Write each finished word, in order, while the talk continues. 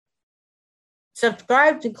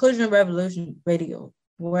Subscribe to Inclusion Revolution Radio,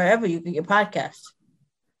 wherever you get your podcasts.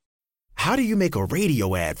 How do you make a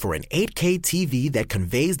radio ad for an 8K TV that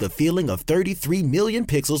conveys the feeling of 33 million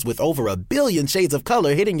pixels with over a billion shades of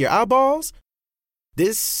color hitting your eyeballs?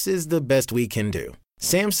 This is the best we can do.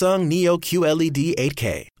 Samsung Neo QLED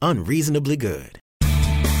 8K, unreasonably good.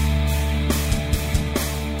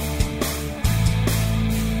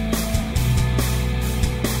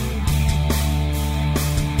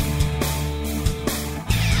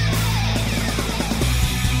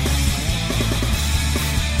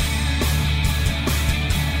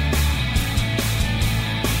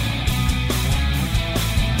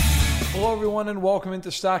 Hello, everyone, and welcome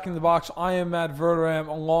into Stacking the Box. I am Matt Verderam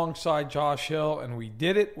alongside Josh Hill, and we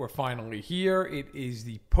did it. We're finally here. It is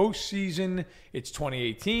the postseason. It's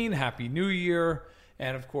 2018. Happy New Year.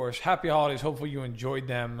 And, of course, happy holidays. Hopefully you enjoyed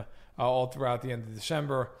them all throughout the end of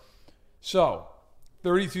December. So,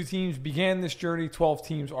 32 teams began this journey. 12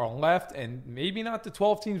 teams are left, and maybe not the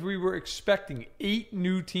 12 teams we were expecting. 8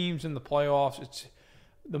 new teams in the playoffs. It's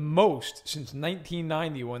the most since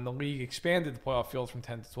 1990 when the league expanded the playoff field from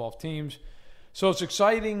 10 to 12 teams. So it's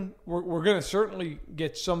exciting. We're going to certainly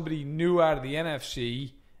get somebody new out of the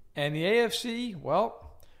NFC. And the AFC,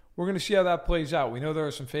 well, we're going to see how that plays out. We know there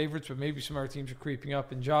are some favorites, but maybe some other teams are creeping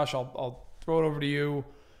up. And Josh, I'll throw it over to you.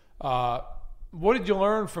 What did you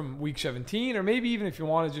learn from Week 17? Or maybe even if you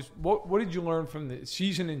want to just, what did you learn from the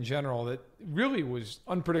season in general that really was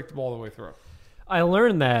unpredictable all the way through? I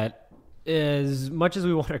learned that as much as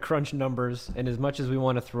we want to crunch numbers and as much as we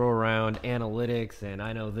want to throw around analytics and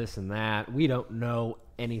I know this and that, we don't know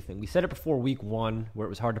anything. We said it before Week 1 where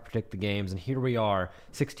it was hard to predict the games, and here we are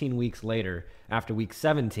 16 weeks later after Week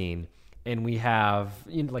 17, and we have,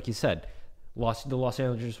 like you said, the Los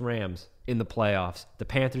Angeles Rams in the playoffs. The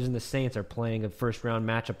Panthers and the Saints are playing a first-round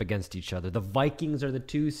matchup against each other. The Vikings are the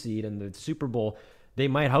 2 seed, and the Super Bowl, they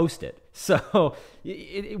might host it. So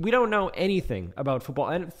we don't know anything about football.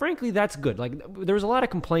 And frankly, that's good. Like, there was a lot of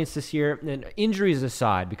complaints this year, and injuries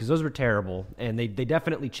aside, because those were terrible, and they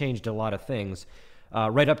definitely changed a lot of things,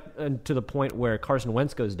 right up to the point where Carson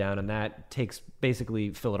Wentz goes down, and that takes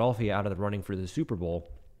basically Philadelphia out of the running for the Super Bowl.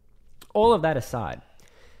 All of that aside,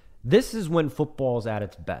 this is when football's at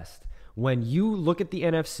its best. When you look at the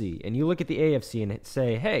NFC and you look at the AFC and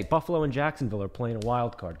say, hey, Buffalo and Jacksonville are playing a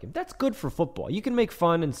wild card game, that's good for football. You can make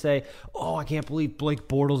fun and say, oh, I can't believe Blake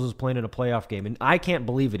Bortles is playing in a playoff game. And I can't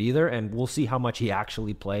believe it either, and we'll see how much he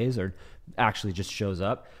actually plays or actually just shows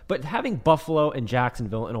up. But having Buffalo and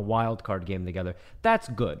Jacksonville in a wild card game together, that's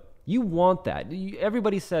good. You want that.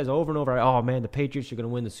 Everybody says over and over, oh, man, the Patriots are going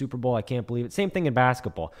to win the Super Bowl. I can't believe it. Same thing in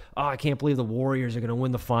basketball. Oh, I can't believe the Warriors are going to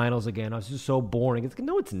win the finals again. It's just so boring.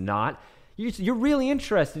 No, it's not. You're really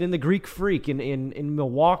interested in the Greek Freak in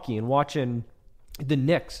Milwaukee and watching the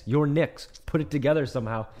Knicks, your Knicks, put it together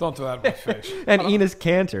somehow. Don't throw that in my face. And Enes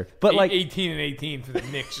Kanter. But 18-18 for the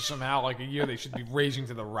Knicks is somehow like a year they should be raising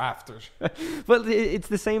to the rafters. But it's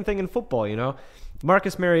the same thing in football, you know.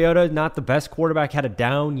 Marcus Mariota, not the best quarterback, had a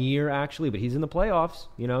down year actually, but he's in the playoffs,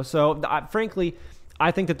 you know. So frankly,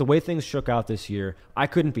 I think that the way things shook out this year, I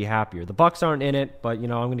couldn't be happier. The Bucs aren't in it, but, you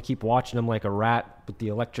know, I'm going to keep watching them like a rat with the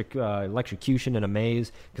electrocution in a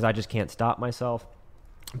maze because I just can't stop myself.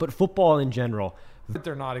 But football in general,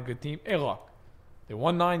 they're not a good team. Hey, look, they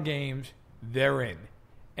won 9 games. They're in.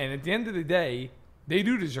 And at the end of the day, they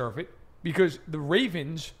do deserve it because the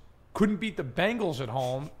Ravens couldn't beat the Bengals at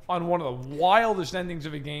home on one of the wildest endings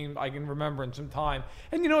of a game I can remember in some time.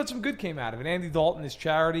 And you know what? Some good came out of it. Andy Dalton, his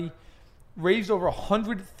charity, raised over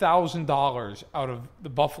 $100,000 out of the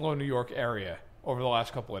Buffalo, New York area over the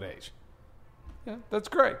last couple of days. Yeah, that's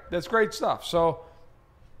great. That's great stuff. So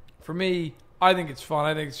for me, I think it's fun.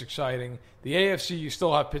 I think it's exciting. The AFC, you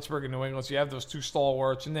still have Pittsburgh and New England, so you have those 2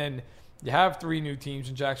 stalwarts. And then you have 3 new teams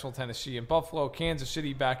in Jacksonville, Tennessee, and Buffalo. Kansas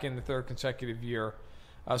City back in the 3rd consecutive year.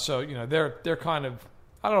 So, you know, they're kind of,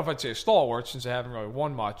 I don't know if I'd say a stalwart since they haven't really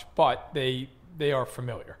won much, but they are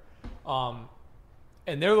familiar. And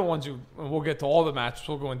they're the ones who, and we'll get to all the matches,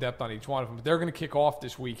 we'll go in depth on each one of them, but they're going to kick off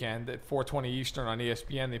this weekend at 4:20 Eastern on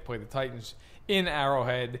ESPN. They play the Titans in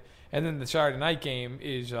Arrowhead. And then the Saturday night game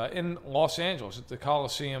is in Los Angeles at the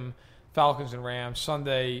Coliseum, Falcons and Rams.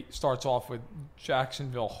 Sunday starts off with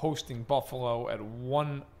Jacksonville hosting Buffalo at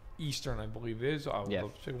 1 Eastern, I believe it is. I'll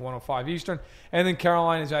say 105 Eastern. And then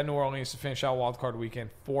Carolina's at New Orleans to finish out Wild Card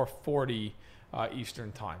Weekend, 4:40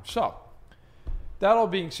 Eastern time. So, that all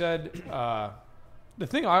being said, the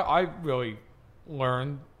thing I really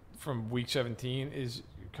learned from Week 17 is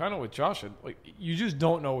kind of what Josh said. Like, you just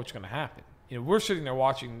don't know what's going to happen. You know, we're sitting there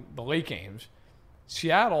watching the late games,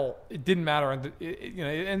 Seattle, it didn't matter. And it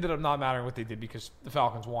ended up not mattering what they did because the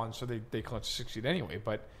Falcons won, so they clinched the 6th seed anyway.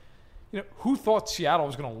 But who thought Seattle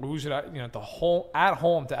was going to lose it? At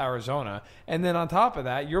home to Arizona, and then on top of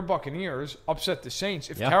that, your Buccaneers upset the Saints.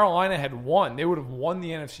 If Carolina had won, they would have won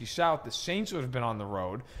the NFC South. The Saints would have been on the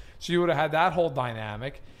road, so you would have had that whole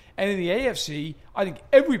dynamic. And in the AFC, I think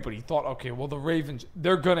everybody thought, okay, well, the Ravens,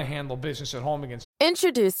 they're going to handle business at home against.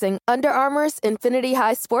 Introducing Under Armour's Infinity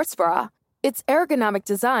High Sports Bra. Its ergonomic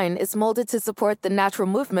design is molded to support the natural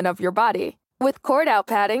movement of your body. With cord-out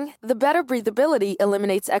padding, the better breathability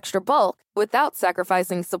eliminates extra bulk without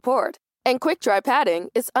sacrificing support. And quick-dry padding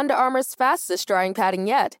is Under Armour's fastest-drying padding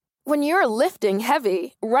yet. When you're lifting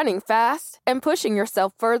heavy, running fast, and pushing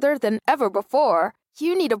yourself further than ever before,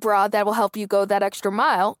 you need a bra that will help you go that extra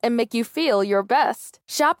mile and make you feel your best.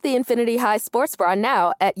 Shop the Infinity High Sports Bra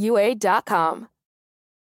now at UA.com.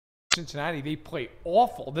 Cincinnati, they play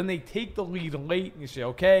awful. Then they take the lead late, and you say,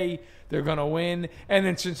 okay, they're going to win. And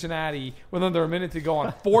then Cincinnati, with under a minute to go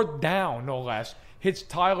on 4th down, no less, hits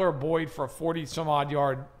Tyler Boyd for a 40-some-odd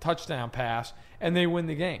yard touchdown pass, and they win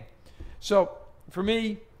the game. So, for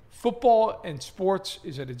me, football and sports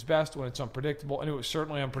is at its best when it's unpredictable, and it was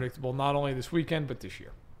certainly unpredictable not only this weekend but this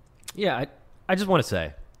year. Yeah, I just want to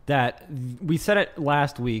say that we said it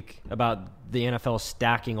last week about the NFL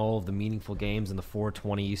stacking all of the meaningful games in the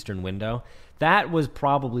 4:20 Eastern window. That was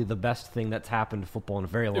probably the best thing that's happened to football in a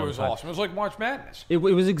very long time. It was awesome. It was like March Madness. It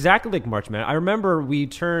was exactly like March Madness. I remember we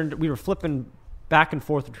were flipping back and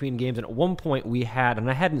forth between games, and at one point we had, and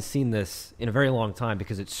I hadn't seen this in a very long time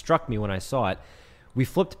because it struck me when I saw it, we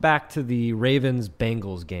flipped back to the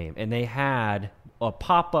Ravens-Bengals game, and they had a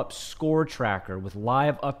pop-up score tracker with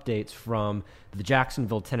live updates from the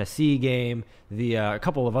Jacksonville, Tennessee game, a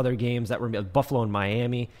couple of other games that were Buffalo and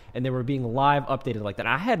Miami, and they were being live updated like that.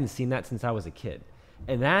 I hadn't seen that since I was a kid.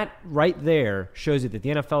 And that right there shows you that the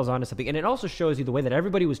NFL is onto something. And it also shows you the way that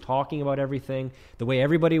everybody was talking about everything, the way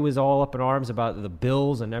everybody was all up in arms about the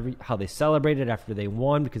Bills and how they celebrated after they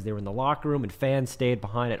won because they were in the locker room and fans stayed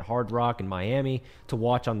behind at Hard Rock in Miami to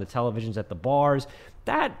watch on the televisions at the bars.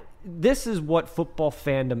 This is what football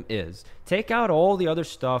fandom is. Take out all the other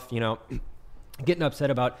stuff, getting upset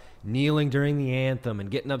about kneeling during the anthem and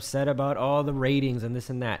getting upset about all the ratings and this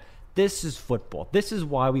and that. This is football. This is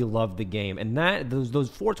why we love the game. And those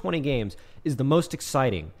 420 games is the most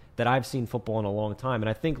exciting that I've seen football in a long time. And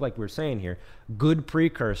I think, like we're saying here, good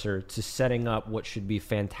precursor to setting up what should be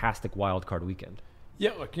fantastic wild card weekend.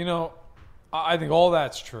 Yeah, look, I think all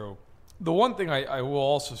that's true. The one thing I will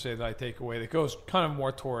also say that I take away that goes kind of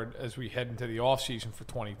more toward as we head into the offseason for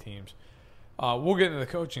 20 teams, we'll get into the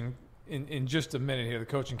coaching in just a minute here, the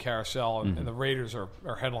coaching carousel, and the Raiders are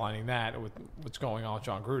headlining that with what's going on with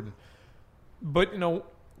John Gruden. But,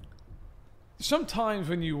 sometimes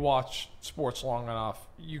when you watch sports long enough,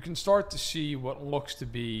 you can start to see what looks to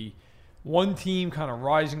be one team kind of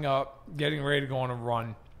rising up, getting ready to go on a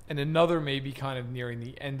run, and another maybe kind of nearing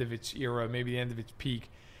the end of its era, maybe the end of its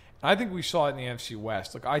peak. I think we saw it in the NFC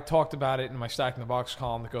West. Look, I talked about it in my Stacking the Box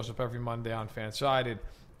column that goes up every Monday on Fansided.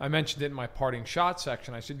 I mentioned it in my parting shot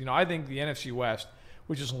section. I said, I think the NFC West,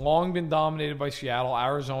 which has long been dominated by Seattle,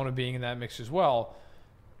 Arizona being in that mix as well,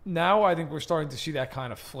 now I think we're starting to see that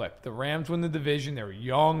kind of flip. The Rams win the division. They're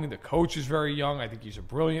young. The coach is very young. I think he's a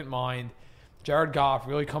brilliant mind. Jared Goff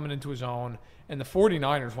really coming into his own. And the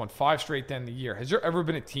 49ers won 5 straight to end the year. Has there ever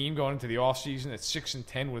been a team going into the offseason that's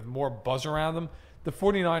 6-10 with more buzz around them? The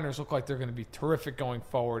 49ers look like they're going to be terrific going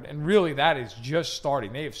forward. And really, that is just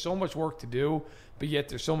starting. They have so much work to do, but yet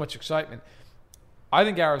there's so much excitement. I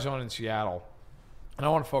think Arizona and Seattle, and I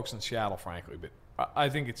want to focus on Seattle, frankly, but I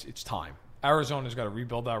think it's time. Arizona's got to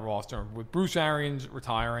rebuild that roster. With Bruce Arians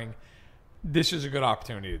retiring, this is a good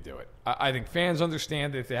opportunity to do it. I think fans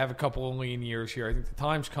understand that if they have a couple of lean years here, I think the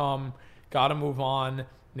time's come, got to move on,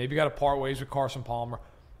 maybe got to part ways with Carson Palmer.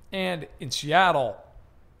 And in Seattle,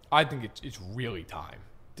 I think it's really time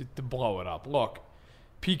to blow it up. Look,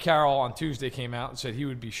 Pete Carroll on Tuesday came out and said he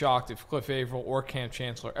would be shocked if Cliff Averill or Cam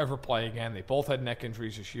Chancellor ever play again. They both had neck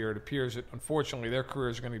injuries this year. It appears that, unfortunately, their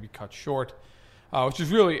careers are going to be cut short, which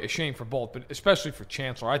is really a shame for both, but especially for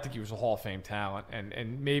Chancellor. I think he was a Hall of Fame talent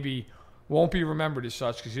and maybe won't be remembered as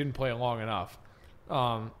such because he didn't play long enough.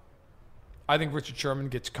 I think Richard Sherman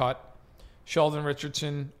gets cut. Sheldon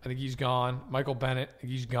Richardson, I think he's gone. Michael Bennett, I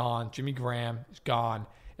think he's gone. Jimmy Graham is gone.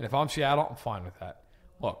 And if I'm Seattle, I'm fine with that.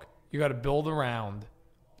 Look, you got to build around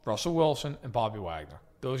Russell Wilson and Bobby Wagner.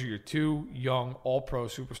 Those are your 2 young, all-pro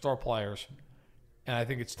superstar players. And I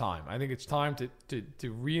think it's time. I think it's time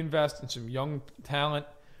to reinvest in some young talent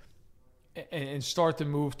and start to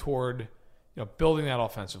move toward building that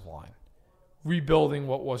offensive line. rebuilding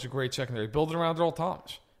what was a great secondary, building around Earl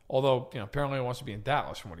Thomas. Although, apparently he wants to be in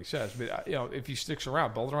Dallas from what he says. But, if he sticks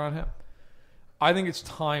around, build around him. I think it's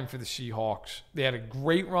time for the Seahawks. They had a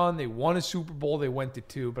great run. They won a Super Bowl. They went to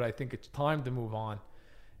 2. But I think it's time to move on.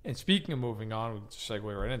 And speaking of moving on, we'll just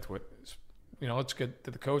segue right into it. Let's get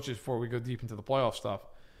to the coaches before we go deep into the playoff stuff.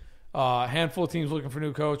 A handful of teams looking for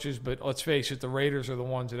new coaches. But let's face it, the Raiders are the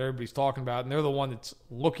ones that everybody's talking about. And they're the one that's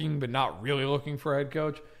looking but not really looking for a head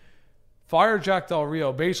coach. Fire Jack Del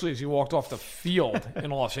Rio basically as he walked off the field in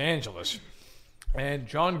Los Angeles. And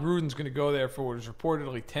John Gruden's going to go there for what is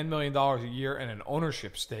reportedly $10 million a year and an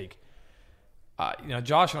ownership stake.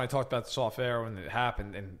 Josh and I talked about this off air when it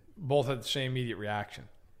happened, and both had the same immediate reaction.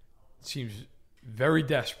 It seems very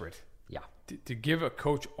desperate. Yeah. To give a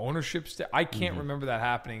coach ownership stake. I can't remember that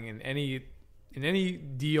happening in any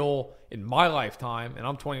deal in my lifetime, and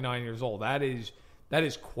I'm 29 years old. That is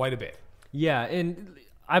quite a bit. Yeah, and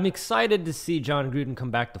I'm excited to see John Gruden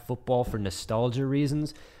come back to football for nostalgia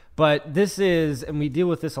reasons. But this is, and we deal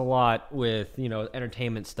with this a lot with,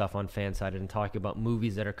 entertainment stuff on Fansided and talking about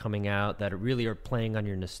movies that are coming out that really are playing on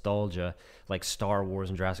your nostalgia, like Star Wars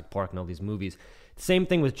and Jurassic Park and all these movies. Same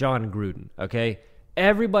thing with John Gruden, okay?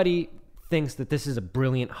 Everybody thinks that this is a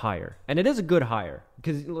brilliant hire, and it is a good hire,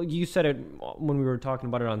 because you said it when we were talking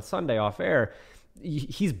about it on Sunday off air.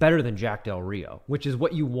 He's better than Jack Del Rio, which is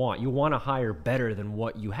what you want. You want to hire better than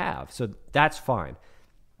what you have, so that's fine.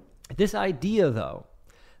 This idea, though,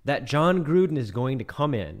 that John Gruden is going to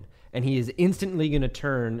come in and he is instantly going to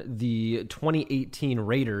turn the 2018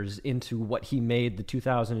 Raiders into what he made the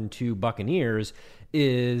 2002 Buccaneers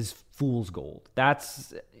is fool's gold.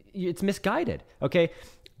 It's misguided, okay?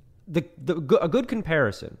 A good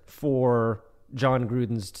comparison for John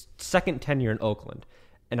Gruden's second tenure in Oakland,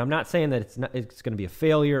 and I'm not saying that it's going to be a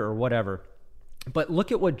failure or whatever, but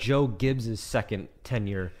look at what Joe Gibbs' second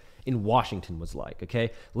tenure in Washington was like,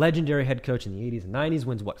 okay? Legendary head coach in the 80s and 90s,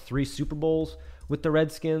 wins, 3 Super Bowls with the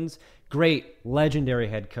Redskins. Great, legendary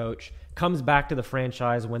head coach. Comes back to the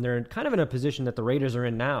franchise when they're kind of in a position that the Raiders are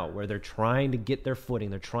in now, where they're trying to get their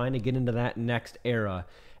footing. They're trying to get into that next era,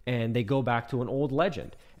 and they go back to an old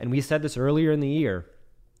legend. And we said this earlier in the year.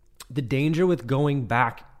 The danger with going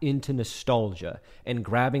back into nostalgia and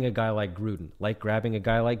grabbing a guy like Gruden, like grabbing a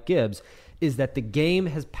guy like Gibbs, is that the game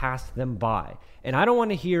has passed them by. And I don't want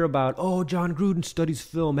to hear about, John Gruden studies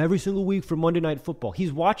film every single week for Monday Night Football.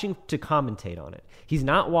 He's watching to commentate on it. He's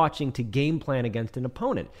not watching to game plan against an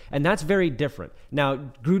opponent. And that's very different. Now,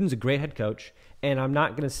 Gruden's a great head coach, and I'm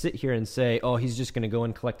not going to sit here and say, he's just going to go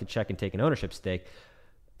and collect a check and take an ownership stake.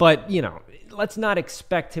 But, let's not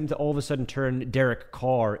expect him to all of a sudden turn Derek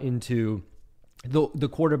Carr into the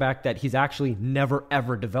quarterback that he's actually never,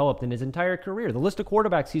 ever developed in his entire career. The list of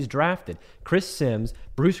quarterbacks he's drafted: Chris Sims,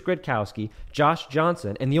 Bruce Gradkowski, Josh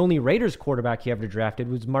Johnson, and the only Raiders quarterback he ever drafted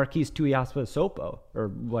was Marquise Tuiasosopo or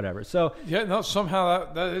whatever. So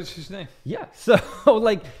somehow that is his name. Yeah, so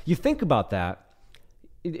you think about that.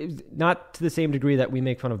 Not to the same degree that we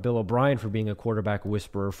make fun of Bill O'Brien for being a quarterback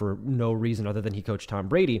whisperer for no reason other than he coached Tom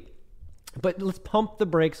Brady. But let's pump the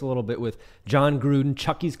brakes a little bit with John Gruden.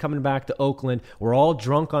 Chucky's coming back to Oakland. We're all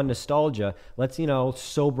drunk on nostalgia. Let's,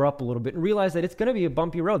 sober up a little bit and realize that it's going to be a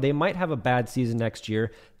bumpy road. They might have a bad season next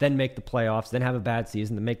year, then make the playoffs, then have a bad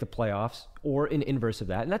season, then make the playoffs, or an inverse of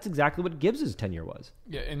that. And that's exactly what Gibbs' tenure was.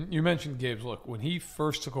 Yeah, and you mentioned Gibbs. Look, when he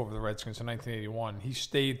first took over the Redskins in 1981, he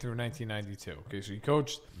stayed through 1992. Okay, so he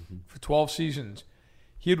coached for 12 seasons.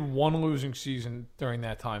 He had one losing season during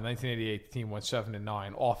that time. 1988, the team went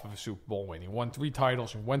 7-9 off of a Super Bowl win. He won 3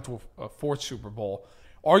 titles and went to a 4th Super Bowl.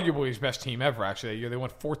 Arguably his best team ever, actually, that year. They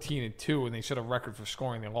went 14-2, and they set a record for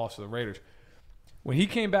scoring. They lost to the Raiders. When he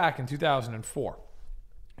came back in 2004,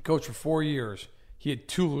 coached for 4 years, he had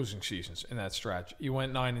 2 losing seasons in that stretch. He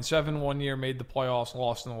went 9-7 one year, made the playoffs,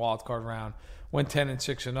 lost in the wild card round. Went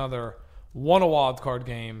 10-6 another, won a wild card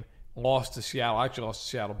game, lost to Seattle. Actually lost to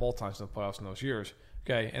Seattle both times in the playoffs in those years.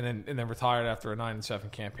 Okay, and then retired after a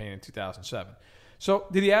 9-7 campaign in 2007. So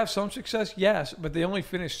did he have some success? Yes, but they only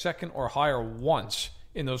finished second or higher once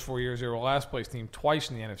in those 4 years. They were a last place team twice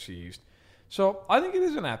in the NFC East. So I think it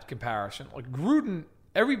is an apt comparison. Like Gruden,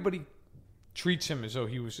 everybody treats him as though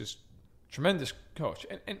he was this tremendous coach.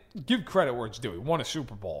 And give credit where it's due. He won a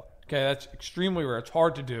Super Bowl. Okay, that's extremely rare. It's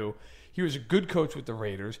hard to do. He was a good coach with the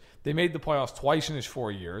Raiders. They made the playoffs twice in his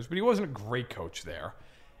 4 years, but he wasn't a great coach there.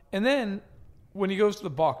 And then when he goes to the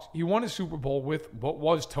Bucs, he won a Super Bowl with what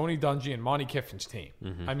was Tony Dungy and Monty Kiffin's team.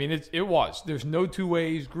 Mm-hmm. I mean, it was. There's no two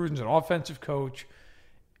ways. Gruden's an offensive coach.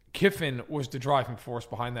 Kiffin was the driving force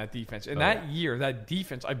behind that defense. And year, that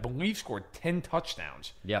defense, I believe, scored 10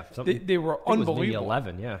 touchdowns. Yeah. They were unbelievable. It was maybe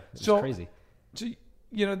 11, yeah. It was crazy. So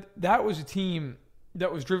that was a team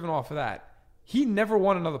that was driven off of that. He never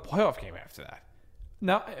won another playoff game after that.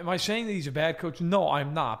 Now, am I saying that he's a bad coach? No,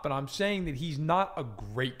 I'm not. But I'm saying that he's not a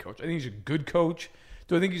great coach. I think he's a good coach.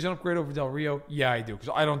 Do I think he's an upgrade over Del Rio? Yeah, I do. Because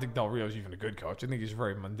I don't think Del Rio is even a good coach. I think he's a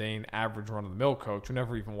very mundane, average, run-of-the-mill coach who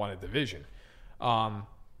never even won a division.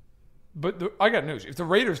 But I got news. If the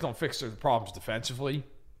Raiders don't fix their problems defensively,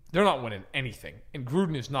 they're not winning anything. And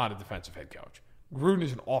Gruden is not a defensive head coach. Gruden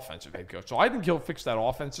is an offensive head coach. So I think he'll fix that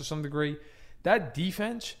offense to some degree. That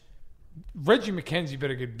defense, Reggie McKenzie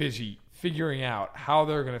better get busy figuring out how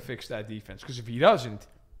they're going to fix that defense. Because if he doesn't,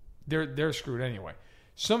 they're screwed anyway.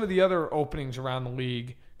 Some of the other openings around the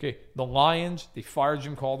league, okay, the Lions, they fired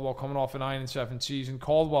Jim Caldwell coming off a 9-7 season.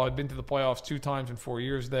 Caldwell had been to the playoffs 2 times in 4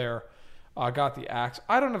 years there. Got the axe.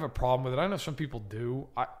 I don't have a problem with it. I know some people do.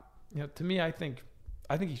 To me, I think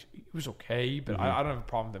he was okay, but I don't have a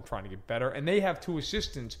problem with them trying to get better. And they have 2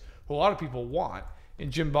 assistants who a lot of people want in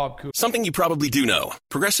Jim Bob Cooper. Something you probably do know.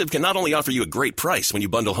 Progressive can not only offer you a great price when you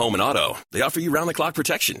bundle home and auto, they offer you round-the-clock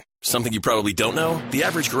protection. Something you probably don't know, the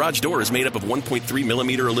average garage door is made up of 1.3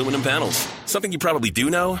 millimeter aluminum panels. Something you probably do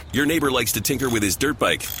know, your neighbor likes to tinker with his dirt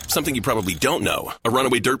bike. Something you probably don't know, a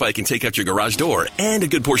runaway dirt bike can take out your garage door and a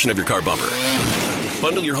good portion of your car bumper.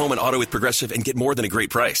 Bundle your home and auto with Progressive and get more than a great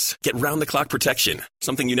price. Get round-the-clock protection.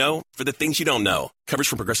 Something you know for the things you don't know. Coverage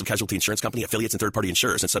from Progressive Casualty Insurance Company, affiliates, and third-party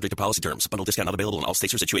insurers, and subject to policy terms. Bundle discount not available in all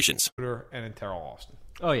states or situations. And in Terrell Austin.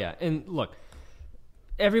 Oh, yeah. And look,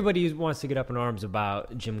 everybody wants to get up in arms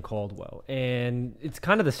about Jim Caldwell. And it's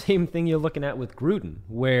kind of the same thing you're looking at with Gruden,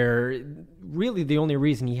 where really the only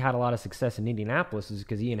reason he had a lot of success in Indianapolis is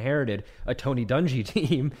because he inherited a Tony Dungy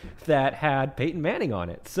team that had Peyton Manning on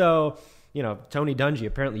it. So, Tony Dungy,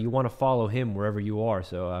 apparently you want to follow him wherever you are.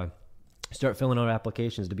 So start filling out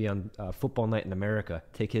applications to be on Football Night in America.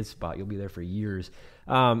 Take his spot. You'll be there for years.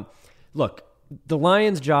 Look, the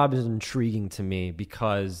Lions' job is intriguing to me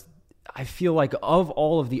because I feel like of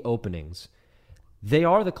all of the openings, they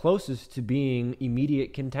are the closest to being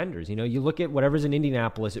immediate contenders. You look at whatever's in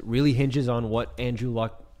Indianapolis, it really hinges on what Andrew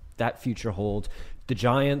Luck, that future holds. The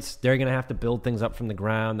Giants, they're going to have to build things up from the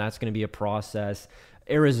ground. That's going to be a process.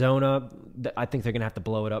 Arizona, I think they're going to have to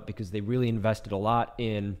blow it up because they really invested a lot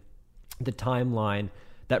in the timeline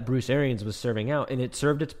that Bruce Arians was serving out, and it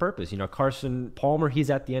served its purpose. Carson Palmer, he's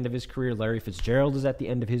at the end of his career. Larry Fitzgerald is at the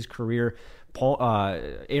end of his career.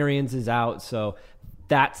 Arians is out, so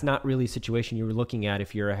that's not really a situation you were looking at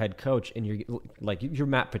if you're a head coach and you're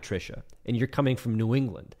Matt Patricia and you're coming from New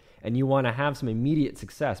England and you want to have some immediate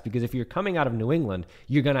success, because if you're coming out of New England,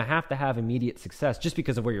 you're going to have immediate success just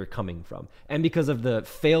because of where you're coming from and because of the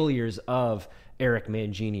failures of Eric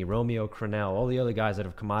Mangini, Romeo Crennel, all the other guys that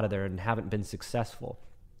have come out of there and haven't been successful.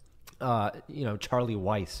 Charlie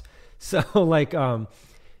Weiss. So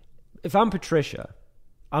if I'm Patricia,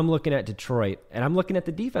 I'm looking at Detroit, and I'm looking at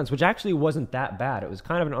the defense, which actually wasn't that bad. It was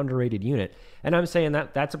kind of an underrated unit, and I'm saying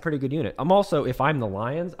that's a pretty good unit. I'm also, if I'm the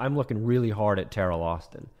Lions, I'm looking really hard at Terrell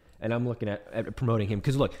Austin, and I'm looking at promoting him.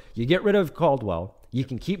 Because, look, you get rid of Caldwell, you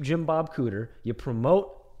can keep Jim Bob Cooter, you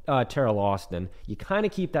promote Terrell Austin, you kind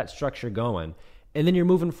of keep that structure going, and then you're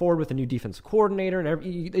moving forward with a new defensive coordinator, and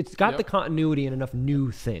it's got the continuity and enough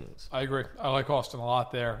new things. I agree. I like Austin a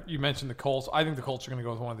lot there. You mentioned the Colts. I think the Colts are going to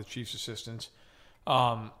go with one of the Chiefs' assistants.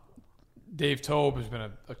 Dave Tobe has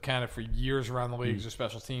been a candidate for years around the league as a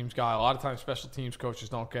special teams guy. A lot of times special teams coaches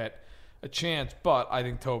don't get a chance, but I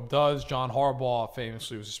think Tobe does. John Harbaugh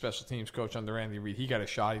famously was a special teams coach under Andy Reid. He got a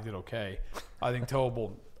shot. He did okay. I think Tobe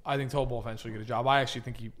will eventually get a job. I actually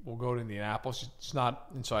think he will go to Indianapolis. It's not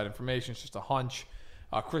inside information. It's just a hunch.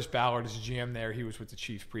 Chris Ballard is a GM there. He was with the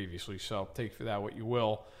Chiefs previously, so take for that what you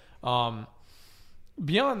will.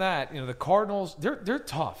 Beyond that, the Cardinals, they're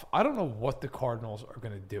tough. I don't know what the Cardinals are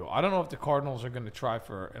going to do. I don't know if the Cardinals are going to try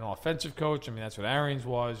for an offensive coach. I mean, that's what Arians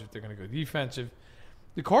was, if they're going to go defensive.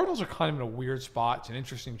 The Cardinals are kind of in a weird spot. It's an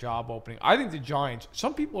interesting job opening. I think the Giants,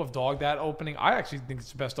 some people have dogged that opening. I actually think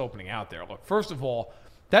it's the best opening out there. Look, first of all,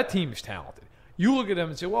 that team is talented. You look at them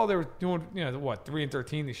and say, well, they were doing,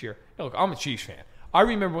 3-13 this year. Hey, look, I'm a Chiefs fan. I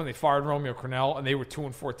remember when they fired Romeo Crennel and they were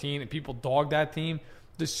 2-14 and people dogged that team.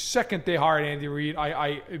 The second they hired Andy Reid,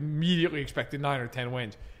 I immediately expected 9 or 10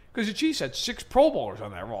 wins because the Chiefs had 6 Pro Bowlers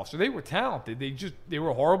on that roster. They were talented. They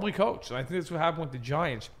were horribly coached. And I think that's what happened with the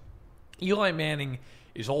Giants. Eli Manning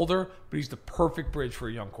is older, but he's the perfect bridge for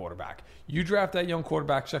a young quarterback. You draft that young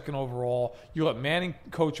quarterback second overall. You let Manning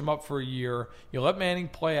coach him up for a year. You let Manning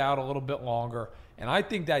play out a little bit longer. And I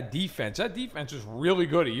think that defense was really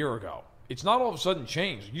good a year ago. It's not all of a sudden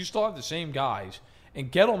changed. You still have the same guys,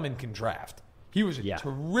 and Gettleman can draft. He was a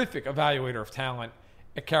terrific evaluator of talent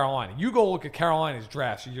at Carolina. You go look at Carolina's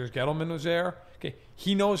drafts the years Gettleman was there. Okay,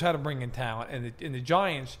 he knows how to bring in talent, and the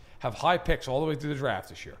Giants have high picks all the way through the draft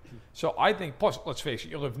this year. So I think, plus, let's face it,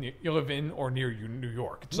 you live in or near New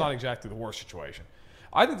York. It's not exactly the worst situation.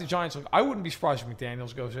 I think the Giants, I wouldn't be surprised if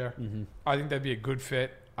McDaniels goes there. Mm-hmm. I think that'd be a good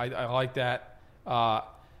fit. I like that.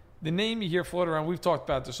 The name you hear float around, we've talked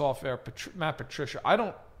about this off air, Matt Patricia. I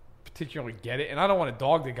don't particularly get it, and I don't want to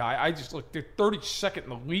dog the guy. I just look, they're 32nd in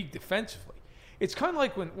the league defensively. It's kind of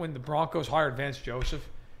like when the Broncos hired Vance Joseph,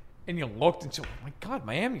 and you looked and said, oh my God,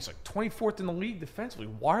 Miami's like 24th in the league defensively.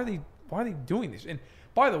 Why are they doing this? And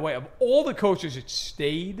by the way, of all the coaches that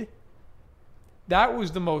stayed, that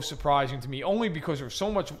was the most surprising to me, only because there was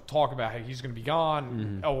so much talk about how he's going to be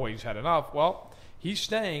gone. Always had enough. Well, he's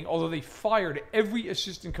staying, although they fired every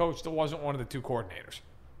assistant coach that wasn't one of the two coordinators.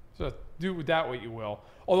 So do with that what you will.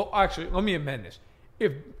 Although, actually, let me amend this.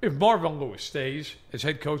 If Marvin Lewis stays as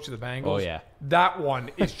head coach of the Bengals, that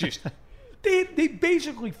one is just they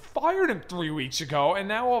basically fired him 3 weeks ago, and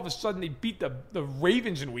now all of a sudden they beat the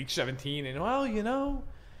Ravens in Week 17, and well,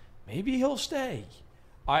 maybe he'll stay.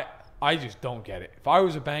 I just don't get it. If I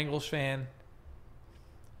was a Bengals fan,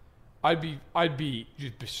 I'd be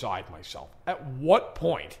just beside myself. At what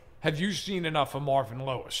point have you seen enough of Marvin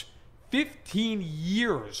Lewis? 15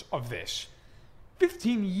 years of this.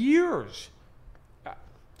 15 years.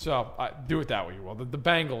 So do it that way you will. The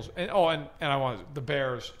Bengals and I want the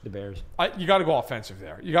Bears. The Bears. You got to go offensive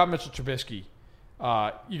there. You got Mitchell Trubisky.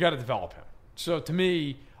 You got to develop him. So to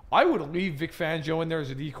me, I would leave Vic Fangio in there as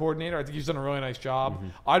a D coordinator. I think he's done a really nice job. Mm-hmm.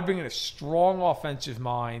 I'd bring in a strong offensive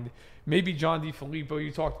mind. Maybe John DeFilippo.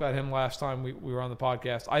 You talked about him last time we were on the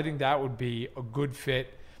podcast. I think that would be a good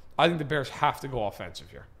fit. I think the Bears have to go offensive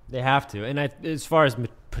here. They have to. And as far as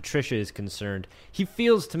Patricia is concerned, he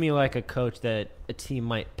feels to me like a coach that a team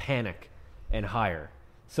might panic and hire.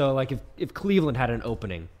 So, like, if Cleveland had an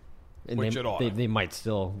opening, and they might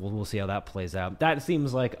still, we'll see how that plays out. That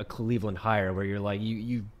seems like a Cleveland hire where you're like,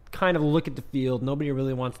 you kind of look at the field. Nobody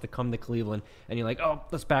really wants to come to Cleveland. And you're like, oh,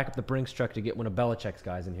 let's back up the Brinks truck to get one of Belichick's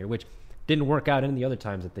guys in here, which didn't work out any of the other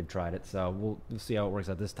times that they've tried it. So we'll see how it works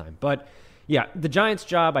out this time. But, yeah, the Giants'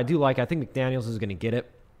 job, I do like. I think McDaniels is going to get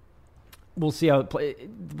it. We'll see how it plays.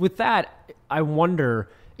 With that, I wonder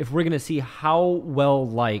if we're going to see how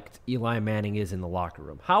well-liked Eli Manning is in the locker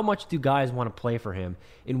room. How much do guys want to play for him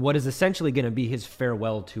in what is essentially going to be his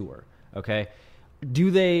farewell tour, okay? Do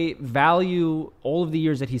they value all of the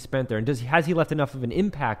years that he spent there? And has he left enough of an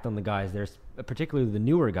impact on the guys there, particularly the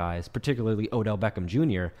newer guys, particularly Odell Beckham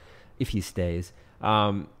Jr., if he stays?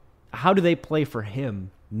 How do they play for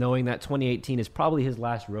him, knowing that 2018 is probably his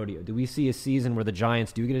last rodeo? Do we see a season where the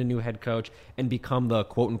Giants do get a new head coach and become the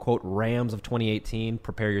quote-unquote Rams of 2018?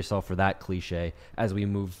 Prepare yourself for that cliche as we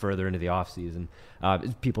move further into the offseason.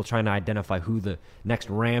 People trying to identify who the next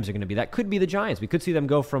Rams are going to be. That could be the Giants. We could see them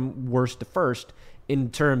go from worst to first in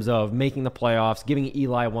terms of making the playoffs, giving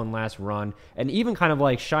Eli one last run, and even kind of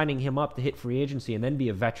like shining him up to hit free agency and then be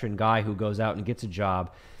a veteran guy who goes out and gets a job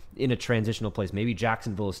in a transitional place. Maybe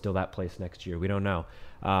Jacksonville is still that place next year. We don't know.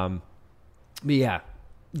 But yeah,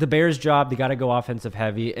 the Bears' job, they got to go offensive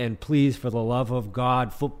heavy. And please, for the love of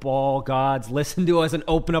God, football gods, listen to us and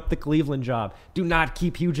open up the Cleveland job. Do not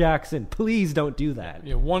keep Hugh Jackson. Please don't do that.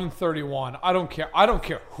 Yeah, 1-31. I don't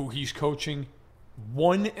care who he's coaching.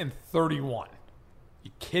 1-31.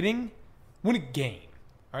 You kidding? Win a game.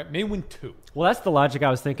 All right, may win 2. Well, that's the logic I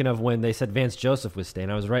was thinking of when they said Vance Joseph was staying.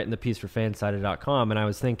 I was writing the piece for Fansided.com, and I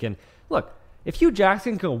was thinking, look, if Hugh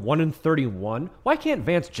Jackson can go 1-31, why can't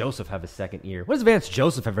Vance Joseph have a second year? What has Vance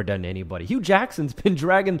Joseph ever done to anybody? Hugh Jackson's been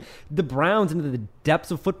dragging the Browns into the depths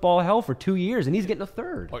of football hell for 2 years, and he's getting a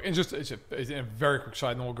third. Look, and just it's a very quick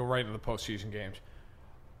side, and then we'll go right into the postseason games.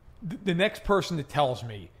 The next person that tells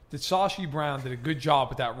me that Sashi Brown did a good job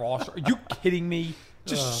with that roster, are you kidding me?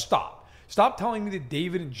 Just stop. Stop telling me that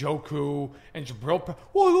David Njoku and Jabril,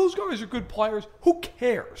 well, those guys are good players. Who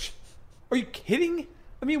cares? Are you kidding?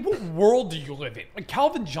 I mean, what world do you live in? Like,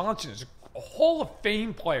 Calvin Johnson is a Hall of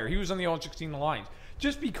Fame player. He was on the 0-16 Lions.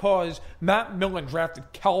 Just because Matt Millen drafted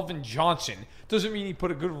Calvin Johnson doesn't mean he put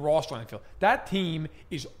a good roster on the field. That team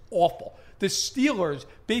is awful. The Steelers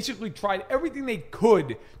basically tried everything they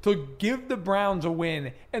could to give the Browns a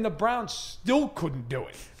win, and the Browns still couldn't do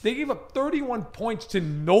it. They gave up 31 points to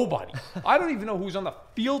nobody. I don't even know who's on the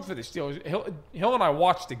field for the Steelers. Hill and I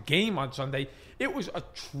watched the game on Sunday. It was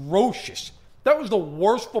atrocious. That was the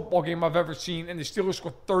worst football game I've ever seen, and the Steelers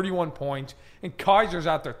scored 31 points, and Kaiser's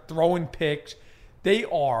out there throwing picks. They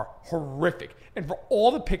are horrific. And for all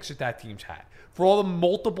the picks that team's had, for all the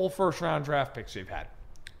multiple first-round draft picks they've had,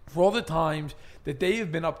 for all the times that they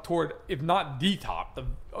have been up toward, if not the top, the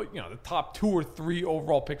top 2 or 3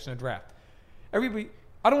 overall picks in the draft, everybody,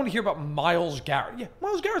 I don't want to hear about Myles Garrett. Yeah,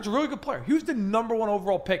 Myles Garrett's a really good player. He was the number 1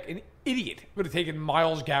 overall pick. An idiot would have taken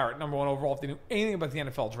Myles Garrett number 1 overall if they knew anything about the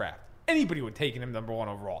NFL draft. Anybody would have taken him number 1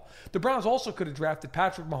 overall. The Browns also could have drafted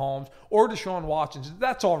Patrick Mahomes or Deshaun Watson.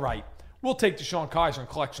 That's all right. We'll take Deshaun Kaiser and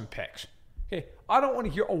collect some picks. Okay, I don't want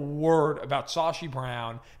to hear a word about Sashi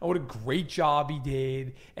Brown and what a great job he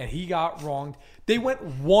did and he got wronged. They went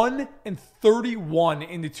 1-31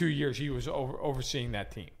 in the 2 years he was overseeing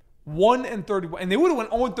that team. 1-31. And they would have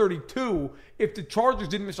went 0-32 if the Chargers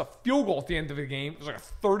didn't miss a field goal at the end of the game. It was like a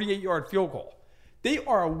 38-yard field goal. They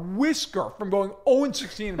are a whisker from going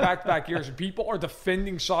 0-16 in back-to-back years, and people are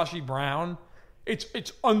defending Sashi Brown.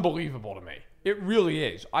 It's unbelievable to me. It really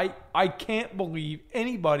is. I can't believe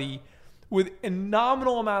anybody with a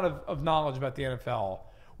nominal amount of knowledge about the NFL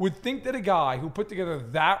would think that a guy who put together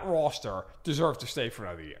that roster deserves to stay for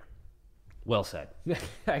another year. Well said.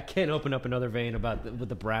 I can't open up another vein with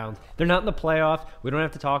the Browns. They're not in the playoffs. We don't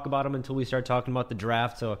have to talk about them until we start talking about the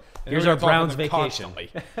draft. So here's our Browns vacation.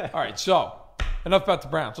 All right, so enough about the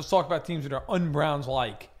Browns. Let's talk about teams that are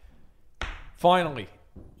un-Browns-like. Finally,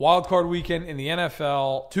 wild card weekend in the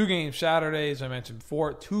NFL. 2 games Saturday, as I mentioned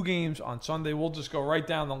before. 2 games on Sunday. We'll just go right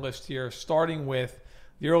down the list here, starting with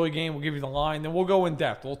the early game. We'll give you the line. Then we'll go in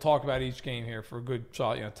depth. We'll talk about each game here for a good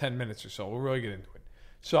 10 minutes or so. We'll really get into it.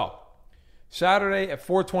 So, Saturday at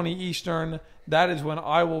 4:20 Eastern, that is when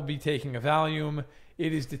I will be taking a Valium.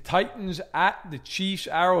 It is the Titans at the Chiefs.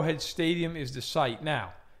 Arrowhead Stadium is the site.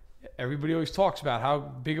 Now, everybody always talks about how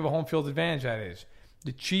big of a home field advantage that is.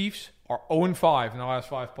 The Chiefs are 0-5 in the last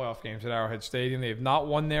 5 playoff games at Arrowhead Stadium. They have not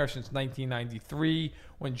won there since 1993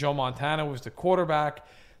 when Joe Montana was the quarterback.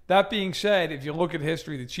 That being said, if you look at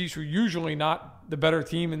history, the Chiefs were usually not the better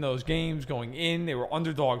team in those games going in. They were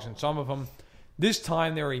underdogs in some of them. This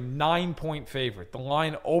time, they're a 9-point favorite. The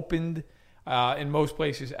line opened in most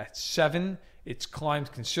places at 7. It's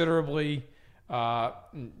climbed considerably.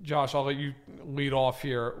 Josh, I'll let you lead off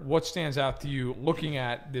here. What stands out to you looking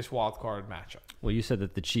at this wild card matchup? Well, you said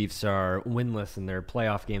that the Chiefs are winless in their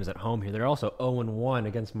playoff games at home here. They're also 0-1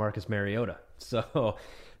 against Marcus Mariota. So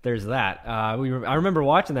there's that. I remember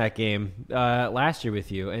watching that game last year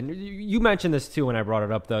with you, and you mentioned this too when I brought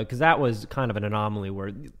it up, though, because that was kind of an anomaly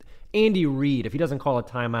where Andy Reid, if he doesn't call a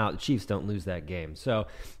timeout, the Chiefs don't lose that game. So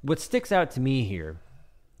what sticks out to me here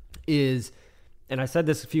is, and I said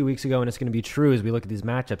this a few weeks ago, and it's going to be true as we look at these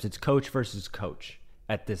matchups, it's coach versus coach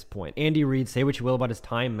at this point. Andy Reid, say what you will about his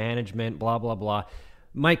time management, blah, blah, blah.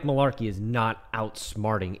 Mike Mularkey is not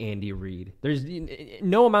outsmarting Andy Reid. There's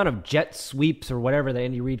no amount of jet sweeps or whatever that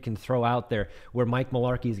Andy Reid can throw out there where Mike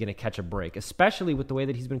Mularkey is going to catch a break, especially with the way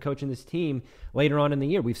that he's been coaching this team later on in the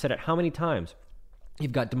year. We've said it how many times?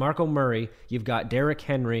 You've got DeMarco Murray, you've got Derrick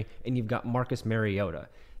Henry, and you've got Marcus Mariota.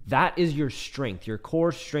 That is your strength, your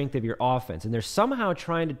core strength of your offense. And they're somehow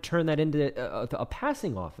trying to turn that into a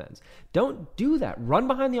passing offense. Don't do that. Run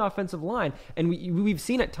behind the offensive line. And we've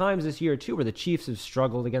seen at times this year, too, where the Chiefs have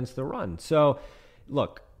struggled against the run. So,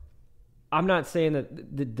 look, I'm not saying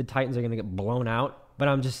that the Titans are going to get blown out. But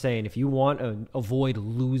I'm just saying, if you want to avoid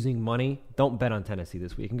losing money, don't bet on Tennessee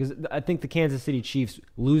this week. Because I think the Kansas City Chiefs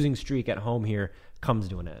losing streak at home here comes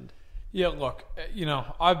to an end. Yeah, look,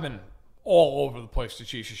 I've been all over the place to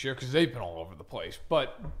Chiefs this year because they've been all over the place.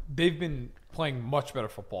 But they've been playing much better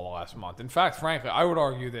football the last month. In fact, frankly, I would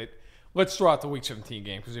argue that let's throw out the Week 17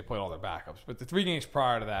 game because they played all their backups. But the 3 games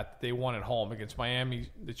prior to that, they won at home against Miami,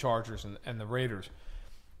 the Chargers, and the Raiders.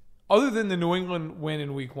 Other than the New England win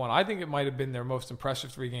in Week 1, I think it might have been their most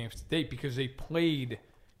impressive 3 games to date because they played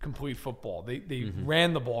complete football. They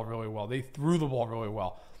ran the ball really well. They threw the ball really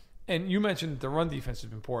well. And you mentioned the run defense has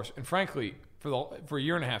been porous. And frankly, for a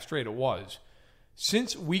year and a half straight, it was.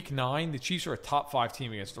 Since Week 9, the Chiefs are a top 5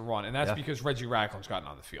 team against the run, and that's because Reggie Ragland's gotten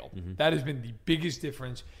on the field. That has been the biggest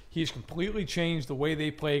difference. He has completely changed the way they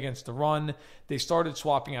play against the run. They started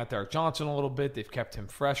swapping out Derek Johnson a little bit. They've kept him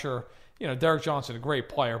fresher. Derek Johnson, a great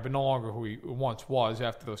player, but no longer who he once was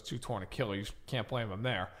after those 2 torn Achilles. Can't blame him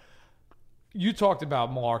there. You talked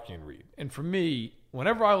about Mularkey and Reid. And for me,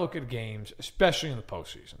 whenever I look at games, especially in the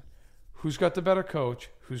postseason, who's got the better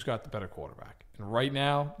coach, who's got the better quarterback? And right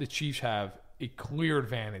now, the Chiefs have a clear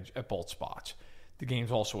advantage at both spots. The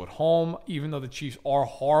game's also at home. Even though the Chiefs are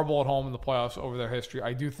horrible at home in the playoffs over their history,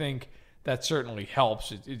 I do think that certainly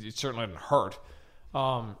helps. It certainly doesn't hurt.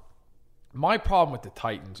 My problem with the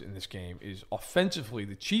Titans in this game is offensively,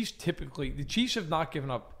 the Chiefs have not given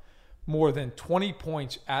up more than 20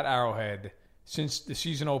 points at Arrowhead since the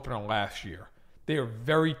season opener last year. They are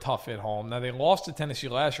very tough at home. Now, they lost to Tennessee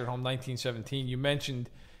last year at home, 19-17. You mentioned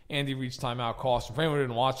Andy Reid's timeout cost. And for anyone who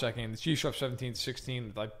didn't watch that game, the Chiefs were up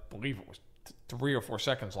 17-16. I believe it was 3 or 4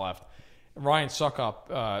 seconds left. Ryan Suckup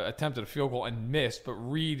attempted a field goal and missed, but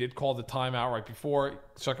Reed had called the timeout right before.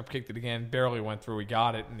 Suckup kicked it again, barely went through. He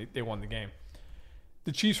got it, and they won the game.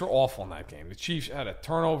 The Chiefs were awful in that game. The Chiefs had a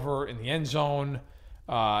turnover in the end zone.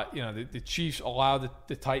 The Chiefs allowed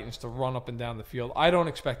the Titans to run up and down the field. I don't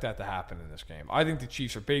expect that to happen in this game. I think the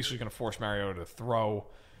Chiefs are basically going to force Mariota to throw.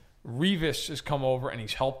 Revis has come over, and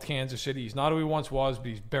he's helped Kansas City. He's not who he once was, but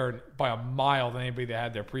he's better by a mile than anybody they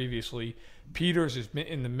had there previously. Peters is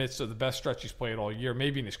in the midst of the best stretch he's played all year,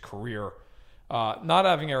 maybe in his career. Not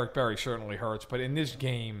having Eric Berry certainly hurts, but in this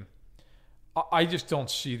game, I just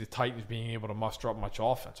don't see the Titans being able to muster up much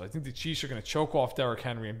offense. I think the Chiefs are going to choke off Derrick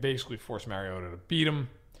Henry and basically force Mariota to beat him.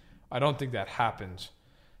 I don't think that happens.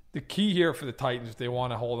 The key here for the Titans, if they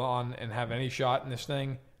want to hold on and have any shot in this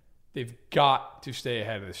thing, they've got to stay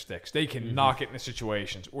ahead of the sticks. They can knock it into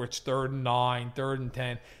situations where it's 3rd and 9, 3rd and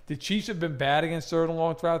 10. The Chiefs have been bad against 3rd and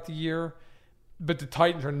long throughout the year, but the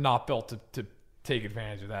Titans are not built to take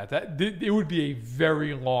advantage of that. It would be a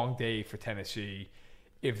very long day for Tennessee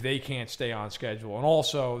if they can't stay on schedule. And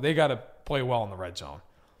also, they got to play well in the red zone.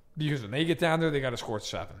 Because when they get down there, they got to score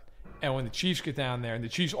 7. And when the Chiefs get down there, and the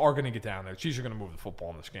Chiefs are going to get down there, the Chiefs are going to move the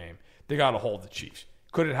football in this game, they got to hold the Chiefs.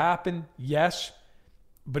 Could it happen? Yes.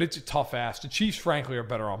 But it's a tough ask. The Chiefs, frankly, are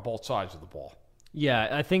better on both sides of the ball. Yeah,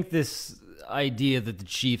 I think this idea that the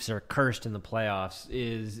Chiefs are cursed in the playoffs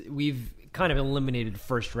is we've kind of eliminated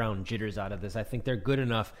first-round jitters out of this. I think they're good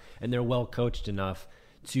enough and they're well-coached enough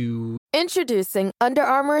to... Introducing Under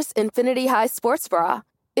Armour's Infinity High Sports Bra.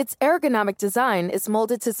 Its ergonomic design is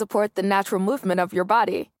molded to support the natural movement of your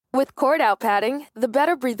body. With cord-out padding, the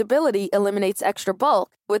better breathability eliminates extra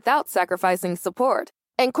bulk without sacrificing support.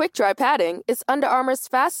 And quick-dry padding is Under Armour's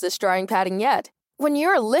fastest-drying padding yet. When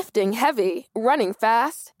you're lifting heavy, running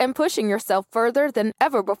fast, and pushing yourself further than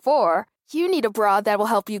ever before, you need a bra that will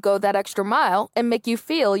help you go that extra mile and make you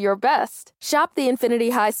feel your best. Shop the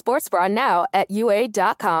Infinity High Sports Bra now at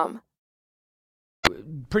UA.com.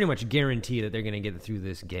 Pretty much guarantee that they're going to get through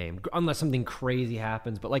this game unless something crazy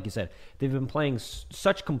happens. But like you said, they've been playing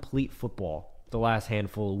such complete football the last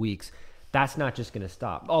handful of weeks. That's not just going to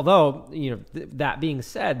stop. Although, that being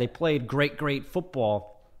said, they played great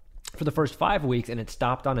football for the first 5 weeks and it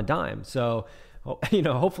stopped on a dime. So,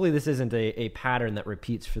 hopefully this isn't a pattern that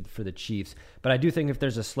repeats for the Chiefs. But I do think if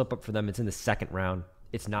there's a slip up for them, it's in the second round.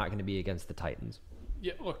 It's not going to be against the Titans.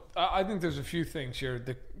 Yeah, look, I think there's a few things here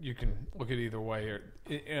that you can look at either way.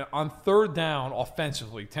 On 3rd down,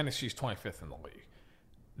 offensively, Tennessee's 25th in the league.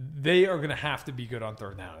 They are going to have to be good on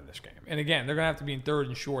 3rd down in this game. And again, they're going to have to be in 3rd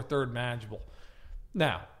and short, 3rd manageable.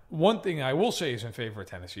 Now, one thing I will say is in favor of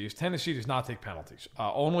Tennessee is Tennessee does not take penalties.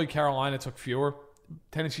 Only Carolina took fewer.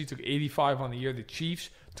 Tennessee took 85 on the year. The Chiefs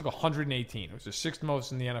took 118. It was the 6th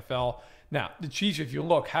most in the NFL. Now, the Chiefs, if you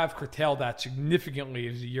look, have curtailed that significantly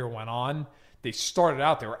as the year went on. They started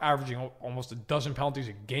out, they were averaging almost a dozen penalties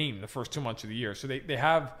a game the first 2 months of the year. So they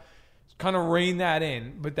have kind of reined that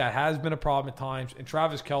in, but that has been a problem at times. And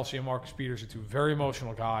Travis Kelce and Marcus Peters are 2 very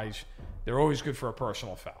emotional guys. They're always good for a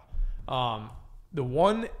personal foul. The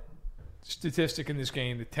one statistic in this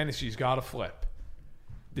game that Tennessee's got to flip,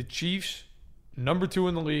 the Chiefs, number 2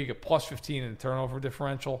 in the league at plus 15 in the turnover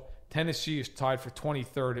differential. Tennessee is tied for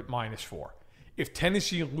 23rd at -4. If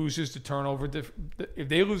Tennessee loses the turnover, if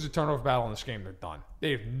they lose the turnover battle in this game, they're done.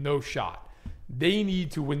 They have no shot. They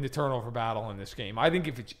need to win the turnover battle in this game. I think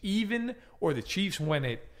if it's even or the Chiefs win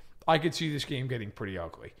it, I could see this game getting pretty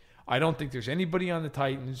ugly. I don't think there's anybody on the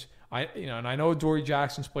Titans. And I know Dory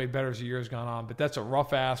Jackson's played better as the year has gone on, but that's a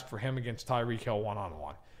rough ask for him against Tyreek Hill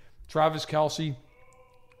one-on-one. Travis Kelce,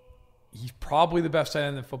 he's probably the best tight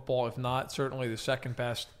end in football, if not certainly the second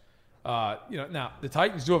best. Now the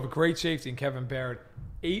Titans do have a great safety in Kevin Baird.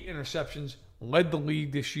 8 interceptions, led the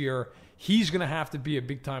league this year. He's going to have to be a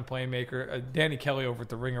big-time playmaker. Danny Kelly over at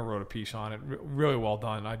The Ringer wrote a piece on it. Really well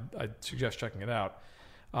done. I'd suggest checking it out.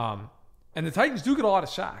 And the Titans do get a lot of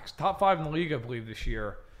sacks. Top 5 in the league, I believe, this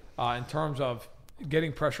year in terms of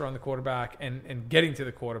getting pressure on the quarterback and getting to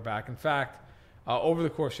the quarterback. In fact, over the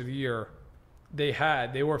course of the year, they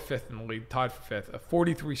were 5th in the league, tied for 5th,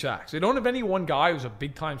 43 sacks. They don't have any one guy who's a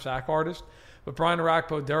big-time sack artist, but Brian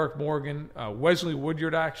Arakpo, Derek Morgan, Wesley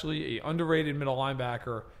Woodyard, actually, a underrated middle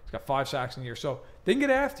linebacker. He's got 5 sacks in the year. So they can get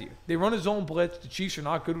after you. They run a zone blitz. The Chiefs are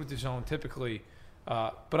not good with the zone typically.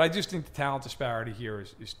 But I just think the talent disparity here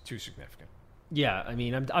is too significant. Yeah, I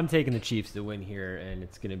mean, I'm taking the Chiefs to win here, and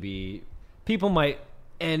it's going to be – people might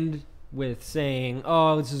end with saying,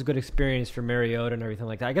 oh, this is a good experience for Mariota and everything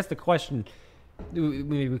like that. I guess the question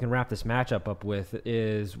maybe we can wrap this matchup up with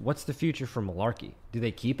is what's the future for Malarkey? Do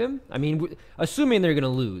they keep him? I mean, assuming they're going to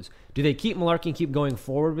lose, do they keep Malarkey and keep going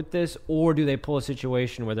forward with this, or do they pull a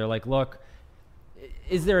situation where they're like, look,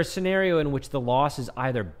 is there a scenario in which the loss is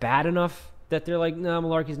either bad enough that they're like, no,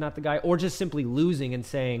 Malarkey's not the guy, or just simply losing and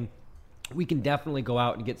saying, we can definitely go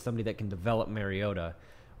out and get somebody that can develop Mariota,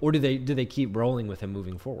 or do they keep rolling with him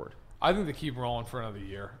moving forward? I think they keep rolling for another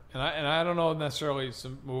year, and I don't know necessarily it's a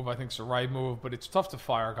move. I think it's the right move, but it's tough to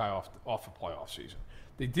fire a guy off a playoff season.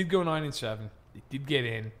 They did go 9-7. They did get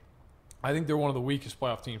in. I think they're one of the weakest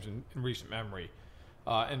playoff teams in recent memory.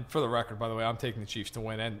 And for the record, by the way, I'm taking the Chiefs to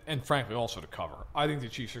win and frankly also to cover. I think the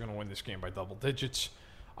Chiefs are going to win this game by double digits.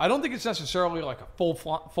 I don't think it's necessarily like a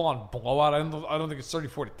full-on blowout. I don't think it's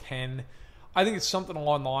 34-10. I think it's something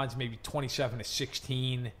along the lines of maybe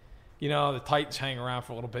 27-16. You know, the Titans hang around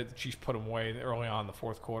for a little bit. The Chiefs put them away early on in the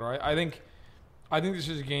fourth quarter. I think this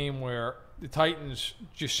is a game where the Titans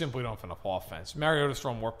just simply don't have enough offense. Mariota's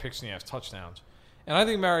throwing more picks than he has touchdowns. And I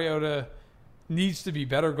think Mariota needs to be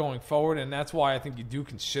better going forward, and that's why I think you do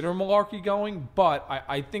consider Malarkey going. But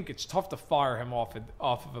I think it's tough to fire him off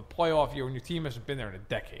of a playoff year when your team hasn't been there in a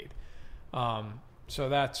decade. So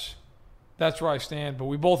that's where I stand. But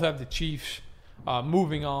we both have the Chiefs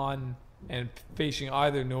moving on and facing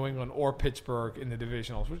either New England or Pittsburgh in the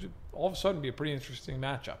divisionals, which would all of a sudden be a pretty interesting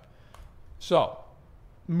matchup. So,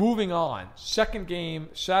 moving on. Second game,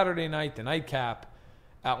 Saturday night, the nightcap.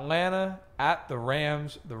 Atlanta at the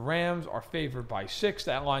Rams. The Rams are favored by 6.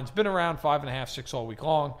 That line's been around 5.5, 6 all week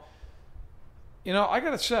long. You know, I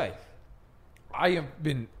got to say, I have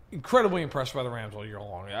been incredibly impressed by the Rams all year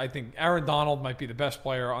long. I think Aaron Donald might be the best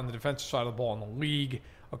player on the defensive side of the ball in the league.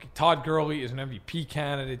 Okay, Todd Gurley is an MVP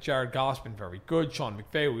candidate. Jared Goff's been very good. Sean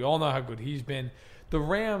McVay, we all know how good he's been. The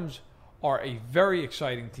Rams are a very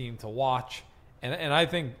exciting team to watch, and I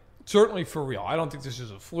think certainly for real. I don't think this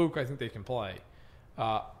is a fluke. I think they can play.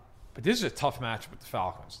 But this is a tough match with the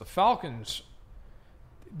Falcons. The Falcons,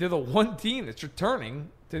 they're the one team that's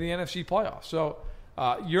returning to the NFC playoffs. So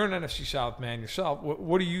you're an NFC South man yourself.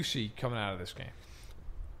 What do you see coming out of this game?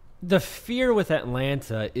 The fear with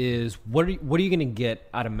Atlanta is what are you going to get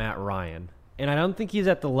out of Matt Ryan? And I don't think he's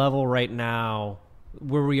at the level right now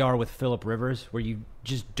where we are with Phillip Rivers, where you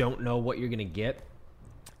just don't know what you're going to get.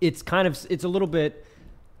 It's a little bit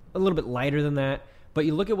lighter than that. But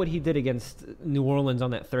you look at what he did against New Orleans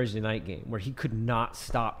on that Thursday night game, where he could not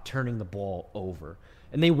stop turning the ball over.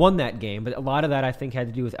 And they won that game, but a lot of that I think had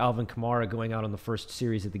to do with Alvin Kamara going out on the first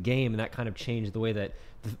series of the game, and that kind of changed the way that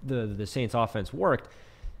the Saints offense worked.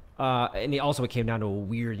 And it came down to a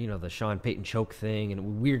weird, the Sean Payton choke thing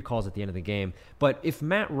and weird calls at the end of the game. But if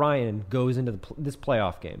Matt Ryan goes into this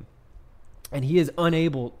playoff game and he is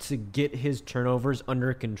unable to get his turnovers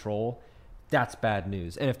under control, that's bad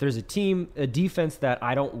news. And if there's a defense that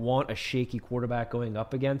I don't want a shaky quarterback going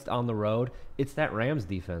up against on the road, it's that Rams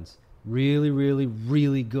defense. Really, really,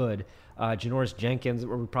 really good. Janoris Jenkins,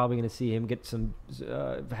 we're probably going to see him get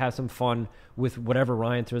have some fun with whatever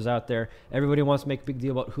Ryan throws out there. Everybody wants to make a big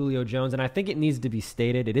deal about Julio Jones, and I think it needs to be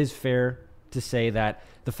stated. It is fair to say that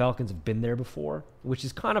the Falcons have been there before, which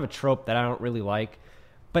is kind of a trope that I don't really like,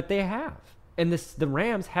 but they have. And the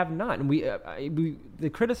Rams have not. And the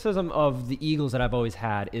criticism of the Eagles that I've always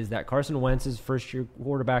had is that Carson Wentz is first-year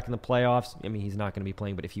quarterback in the playoffs. I mean, he's not going to be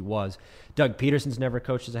playing, but if he was. Doug Peterson's never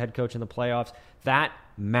coached as a head coach in the playoffs. That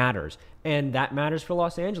matters. And that matters for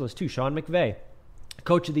Los Angeles, too. Sean McVay,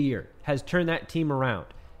 coach of the year, has turned that team around,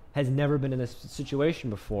 has never been in this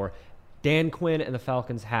situation before. Dan Quinn and the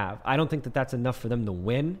Falcons have. I don't think that that's enough for them to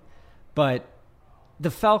win, but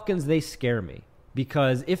the Falcons, they scare me.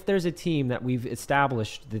 Because if there's a team that we've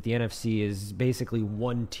established that the NFC is basically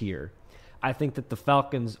one tier, I think that the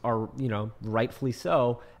Falcons are, rightfully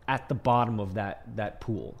so, at the bottom of that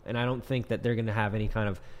pool. And I don't think that they're going to have any kind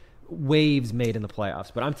of waves made in the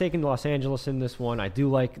playoffs. But I'm taking Los Angeles in this one. I do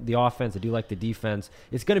like the offense. I do like the defense.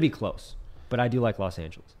 It's going to be close, but I do like Los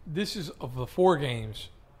Angeles. This is, of the 4 games,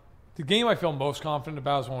 the game I feel most confident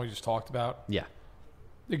about is one we just talked about. Yeah.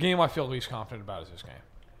 The game I feel least confident about is this game.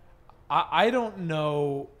 I don't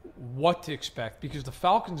know what to expect because the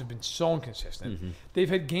Falcons have been so inconsistent. Mm-hmm. They've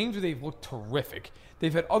had games where they've looked terrific.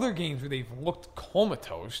 They've had other games where they've looked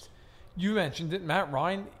comatose. You mentioned it, Matt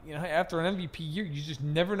Ryan, after an MVP year, you just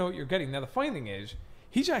never know what you're getting. Now, the funny thing is,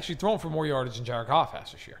 he's actually thrown for more yardage than Jared Goff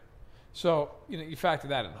has this year. So, you factor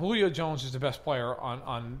that in. Julio Jones is the best player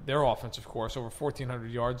on their offense, of course, over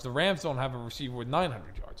 1,400 yards. The Rams don't have a receiver with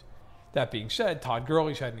 900 yards. That being said, Todd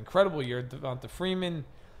Gurley's had an incredible year. Devonta Freeman,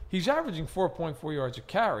 he's averaging 4.4 yards a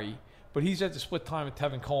carry, but he's had to split time with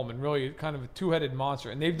Tevin Coleman, really kind of a two-headed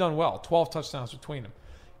monster, and they've done well, 12 touchdowns between them.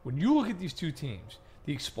 when you look at these two teams,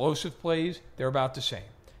 the explosive plays, they're about the same.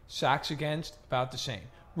 Sacks against, about the same.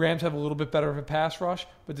 Rams have a little bit better of a pass rush,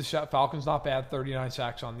 but the Falcons not bad, 39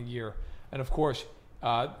 sacks on the year. And, of course,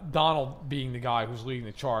 Donald being the guy who's leading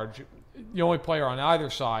the charge, the only player on either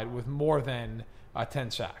side with more than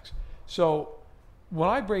 10 sacks. So when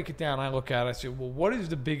I break it down, I look at it, I say, well, what is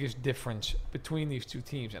the biggest difference between these two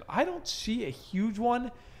teams? And I don't see a huge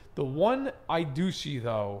one. The one I do see,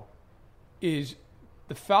 though, is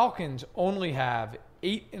the Falcons only have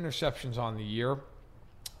 8 interceptions on the year,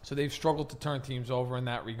 so they've struggled to turn teams over in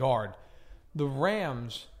that regard. The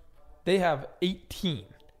Rams, they have 18.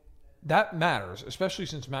 That matters, especially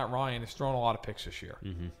since Matt Ryan has thrown a lot of picks this year.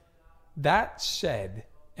 Mm-hmm. That said,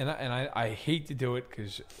 and I hate to do it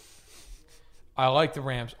because I like the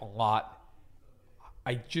Rams a lot.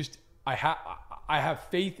 I have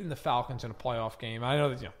faith in the Falcons in a playoff game. I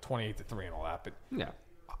know that 28-3 and all that, but yeah.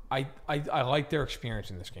 I like their experience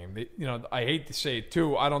in this game. I hate to say it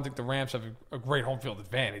too. I don't think the Rams have a great home field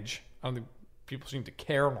advantage. I don't think people seem to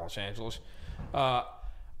care in Los Angeles.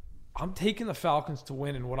 I'm taking the Falcons to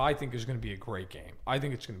win in what I think is going to be a great game. I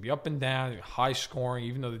think it's going to be up and down, high scoring,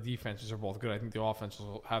 even though the defenses are both good. I think the offenses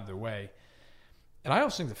will have their way. And I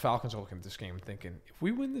also think the Falcons are looking at this game and thinking, if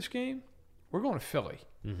we win this game, we're going to Philly.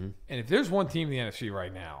 Mm-hmm. And if there's one team in the NFC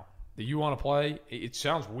right now that you want to play, it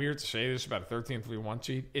sounds weird to say this about a 13-3-1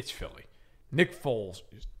 seed, it's Philly. Nick Foles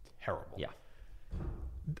is terrible. Yeah.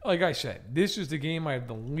 Like I said, this is the game I have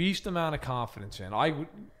the least amount of confidence in.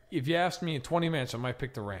 If you asked me in 20 minutes, I might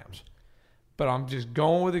pick the Rams. But I'm just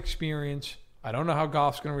going with experience. I don't know how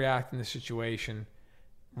Goff's going to react in this situation.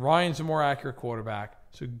 Ryan's a more accurate quarterback.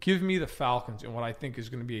 So give me the Falcons in what I think is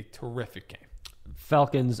going to be a terrific game.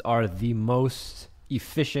 Falcons are the most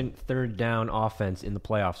efficient third down offense in the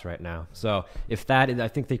playoffs right now. So if that is, I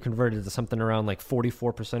think they converted to something around like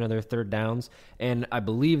 44% of their third downs. And I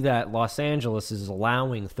believe that Los Angeles is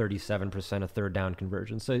allowing 37% of third down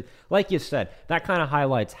conversions. So like you said, that kind of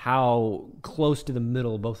highlights how close to the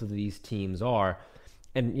middle both of these teams are.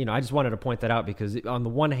 And, I just wanted to point that out because on the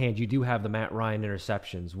one hand, you do have the Matt Ryan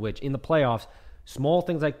interceptions, which in the playoffs, small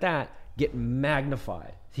things like that get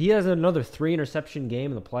magnified. If he has another 3 interception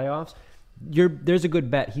game in the playoffs, there's a good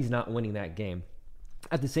bet he's not winning that game.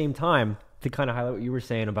 At the same time, to kind of highlight what you were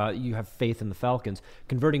saying about you have faith in the Falcons,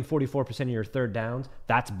 converting 44% of your third downs,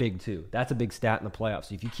 that's big too. That's a big stat in the playoffs.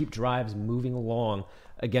 So if you keep drives moving along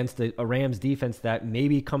against a Rams defense that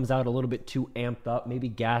maybe comes out a little bit too amped up, maybe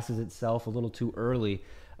gasses itself a little too early.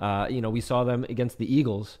 We saw them against the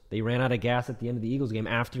Eagles. They ran out of gas at the end of the Eagles game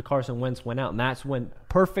after Carson Wentz went out. And that's when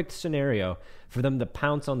perfect scenario for them to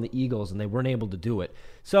pounce on the Eagles, and they weren't able to do it.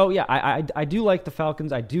 So, yeah, I do like the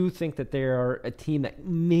Falcons. I do think that they are a team that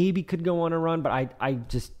maybe could go on a run, but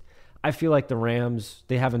I feel like the Rams,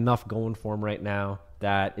 they have enough going for them right now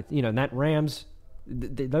that, and that Rams,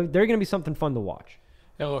 they're going to be something fun to watch.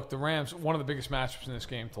 Yeah, look, the Rams, one of the biggest matchups in this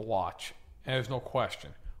game to watch, and there's no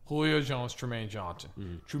question. Julio Jones, Trumaine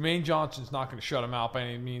Johnson. Trumaine Johnson's not going to shut him out by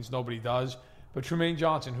any means. Nobody does. But Trumaine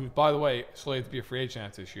Johnson, who's, by the way, slated to be a free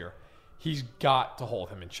agent this year, he's got to hold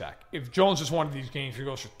him in check. If Jones has one of these games, he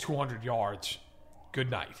goes for 200 yards,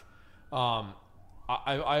 good night.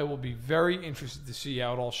 I will be very interested to see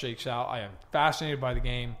how it all shakes out. I am fascinated by the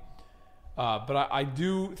game. But I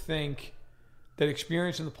do think that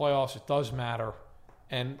experience in the playoffs, it does matter.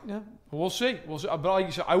 And we'll see. But like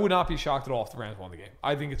you said, I would not be shocked at all if the Rams won the game.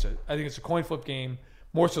 I think it's a coin flip game,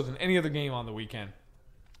 more so than any other game on the weekend.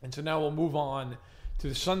 And so now we'll move on to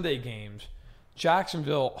the Sunday games.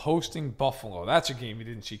 Jacksonville hosting Buffalo. That's a game you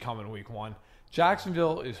didn't see coming week 1.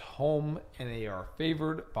 Jacksonville is home, and they are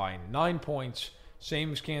favored by 9 points,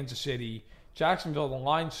 same as Kansas City. Jacksonville, the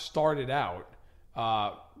line started out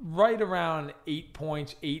right around 8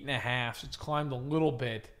 points, 8.5. It's climbed a little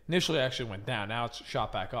bit. Initially, it actually went down. Now it's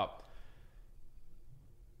shot back up.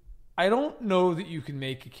 I don't know that you can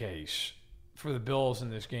make a case for the Bills in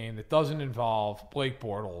this game that doesn't involve Blake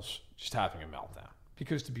Bortles just having a meltdown.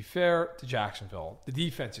 Because to be fair to Jacksonville, the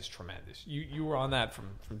defense is tremendous. You were on that from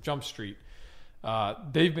Jump Street.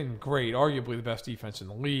 They've been great, arguably the best defense in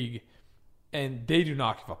the league, and they do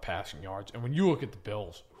not give up passing yards. And when you look at the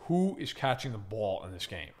Bills, who is catching the ball in this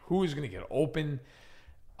game? Who is going to get open?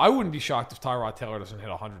 I wouldn't be shocked if Tyrod Taylor doesn't hit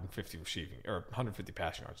 150 receiving or 150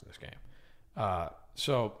 passing yards in this game.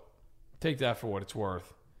 So take that for what it's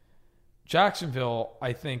worth. Jacksonville,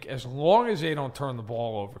 I think, as long as they don't turn the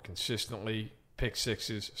ball over consistently, pick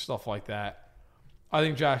sixes, stuff like that, I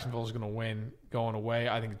think Jacksonville is going to win going away.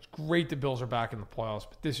 I think it's great the Bills are back in the playoffs,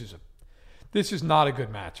 but this is not a good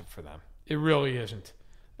matchup for them. It really isn't.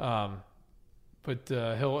 But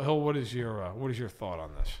Hill, what is your thought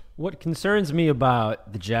on this? What concerns me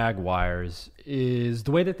about the Jaguars is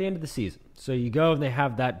the way that they ended the season. So you go and they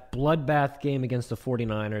have that bloodbath game against the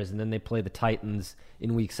 49ers, and then they play the Titans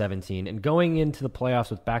in Week 17. And going into the playoffs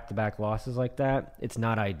with back-to-back losses like that, it's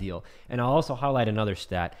not ideal. And I'll also highlight another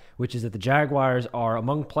stat, which is that the Jaguars are,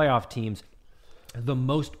 among playoff teams, the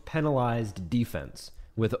most penalized defense.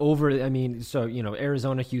 With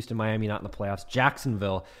Arizona, Houston, Miami not in the playoffs.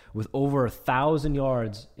 Jacksonville with over 1,000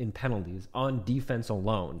 yards in penalties on defense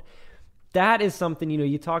alone. That is something,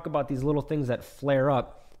 you talk about these little things that flare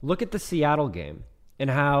up. Look at the Seattle game and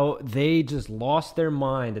how they just lost their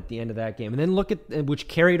mind at the end of that game. And then look at, which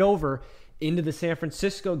carried over into the San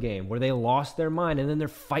Francisco game where they lost their mind, and then they're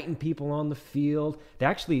fighting people on the field.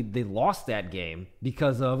 They lost that game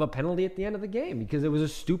because of a penalty at the end of the game because it was a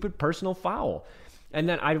stupid personal foul. And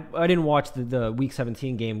then I didn't watch the Week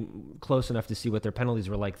 17 game close enough to see what their penalties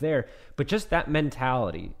were like there. But just that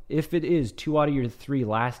mentality, if it is 2 out of your 3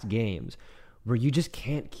 last games where you just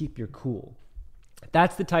can't keep your cool,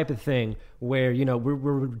 that's the type of thing where,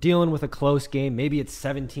 we're dealing with a close game. Maybe it's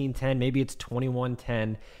 17-10, maybe it's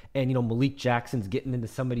 21-10, and, Malik Jackson's getting into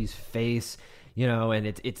somebody's face, and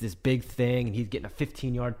it's this big thing, and he's getting a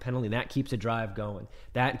 15-yard penalty, and that keeps a drive going.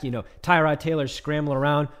 That, Tyrod Taylor's scrambling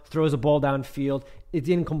around, throws a ball downfield. It's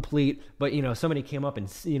incomplete, but, somebody came up and,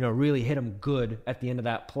 really hit him good at the end of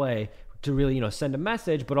that play to really, send a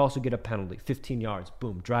message, but also get a penalty. 15 yards,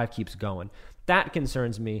 boom, drive keeps going. That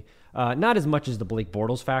concerns me. Not as much as the Blake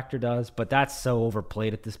Bortles factor does, but that's so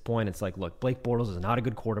overplayed at this point. It's like, look, Blake Bortles is not a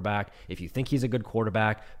good quarterback. If you think he's a good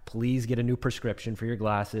quarterback, please get a new prescription for your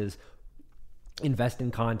glasses. Invest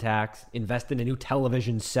in contacts, invest in a new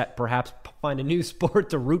television set, perhaps find a new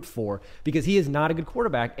sport to root for, because he is not a good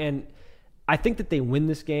quarterback. And I think that they win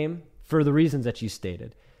this game for the reasons that you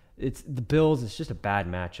stated. It's the Bills. It's just a bad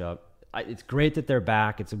matchup. It's great that they're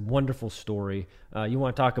back. It's a wonderful story. You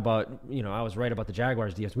want to talk about, I was right about the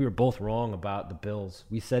Jaguars defense. We were both wrong about the Bills.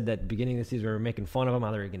 We said that at the beginning of the season we were making fun of them,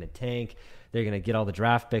 how they were going to tank. They're going to get all the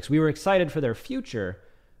draft picks. We were excited for their future,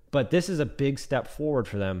 but this is a big step forward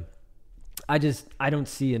for them. I don't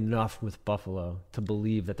see enough with Buffalo to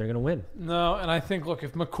believe that they're going to win. No, and I think, look,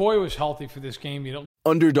 if McCoy was healthy for this game,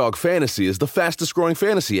 Underdog Fantasy is the fastest-growing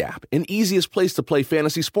fantasy app and easiest place to play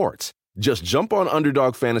fantasy sports. Just jump on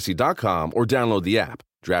UnderdogFantasy.com or download the app,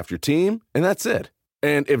 draft your team, and that's it.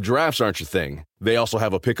 And if drafts aren't your thing, they also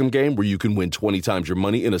have a pick'em game where you can win 20 times your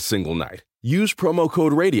money in a single night. Use promo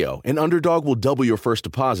code RADIO, and Underdog will double your first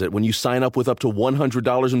deposit when you sign up with up to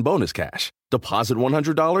 $100 in bonus cash. Deposit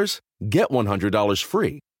 $100, get $100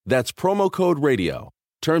 free. That's promo code RADIO.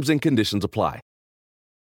 Terms and conditions apply.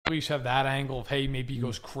 At least have that angle of, hey, maybe he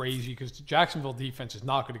goes crazy, because the Jacksonville defense is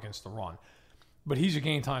not good against the run. But he's a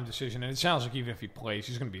game-time decision, and it sounds like even if he plays,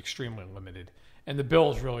 he's going to be extremely limited. And the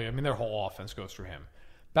Bills really, their whole offense goes through him.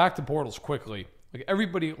 Back to Bortles quickly. Like,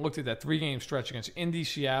 everybody looked at that 3-game stretch against Indy,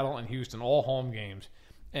 Seattle, and Houston, all home games,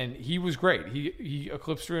 and he was great. He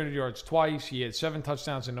eclipsed 300 yards twice. He had 7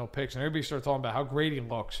 touchdowns and no picks, and everybody started talking about how great he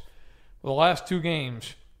looks. Well, the last 2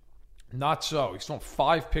 games, not so. He's thrown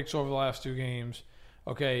 5 picks over the last 2 games.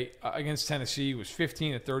 Okay, against Tennessee, he was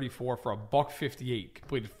 15-34 for $158.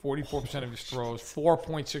 Completed 44% of his throws,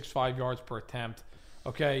 4.65 yards per attempt.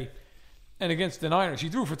 Okay, and against the Niners, he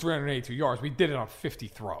threw for 382 yards. We did it on 50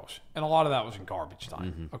 throws, and a lot of that was in garbage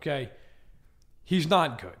time. Mm-hmm. Okay, he's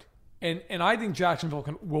not good, and I think Jacksonville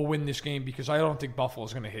will win this game because I don't think Buffalo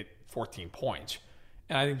is going to hit 14 points,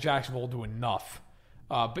 and I think Jacksonville will do enough.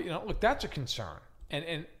 But look, that's a concern,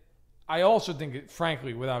 and I also think,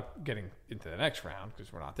 frankly, without getting into the next round,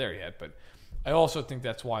 because we're not there yet, but I also think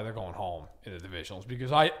that's why they're going home in the divisionals,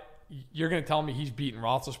 because you're going to tell me he's beating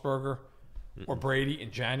Roethlisberger or Brady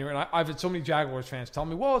in January, and I've had so many Jaguars fans tell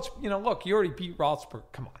me, well, it's look, you already beat Roethlisberger.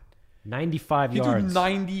 Come on. 95 yards. He threw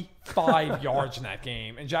 95 yards in that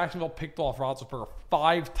game, and Jacksonville picked off Roethlisberger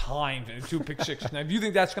 5 times in 2 pick sixes. Now, if you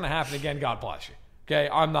think that's going to happen again, God bless you. Okay,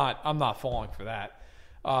 I'm not falling for that.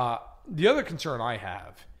 The other concern I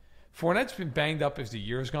have, Fournette's been banged up as the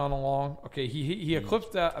year's gone along. Okay, he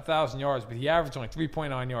eclipsed 1,000 yards, but he averaged only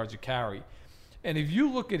 3.9 yards a carry. And if you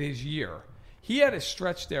look at his year, he had a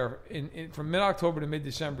stretch there from mid-October to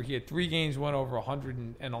mid-December. He had 3 games, went over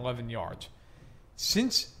 111 yards.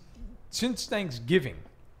 Since Thanksgiving,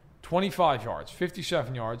 25 yards,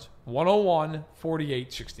 57 yards, 101,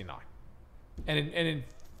 48, 69. And in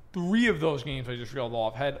 3 of those games I just reeled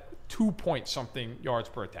off, had 2-point-something yards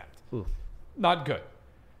per attempt. Ooh. Not good.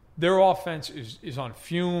 Their offense is on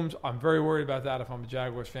fumes. I'm very worried about that if I'm a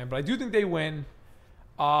Jaguars fan. But I do think they win.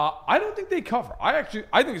 I don't think they cover. I think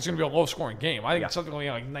it's going to be a low-scoring game. I think it's something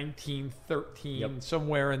like 19-13,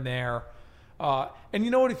 somewhere in there. And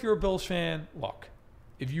you know what? If you're a Bills fan, look,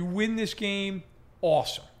 if you win this game,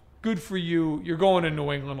 awesome. Good for you. You're going to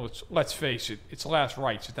New England. Let's face it. It's last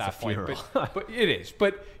rites at that point. But it is.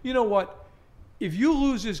 But you know what? If you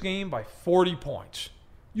lose this game by 40 points,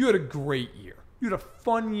 you had a great year. You had a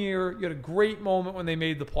fun year. You had a great moment when they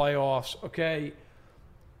made the playoffs, okay?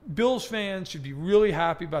 Bills fans should be really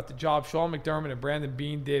happy about the job Sean McDermott and Brandon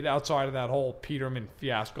Beane did outside of that whole Peterman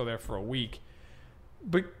fiasco there for a week.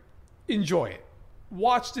 But enjoy it.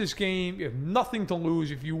 Watch this game. You have nothing to lose.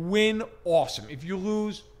 If you win, awesome. If you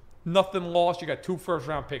lose, nothing lost. You got 2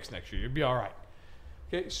 first-round picks next year. You'll be all right.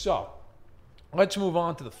 Okay, so let's move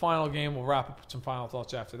on to the final game. We'll wrap up with some final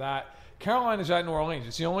thoughts after that. Carolina's at New Orleans.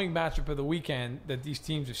 It's the only matchup of the weekend that these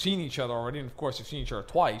teams have seen each other already, and, of course, have seen each other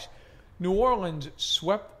twice. New Orleans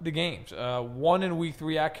swept the games. Won in Week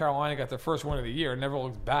 3 at Carolina, got their first win of the year, never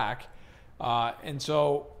looked back. And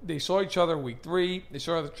so they saw each other Week 3. They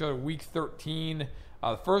saw each other Week 13.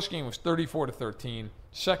 The first game was 34-13.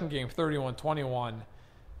 Second game, 31-21.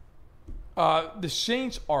 The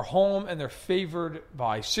Saints are home, and they're favored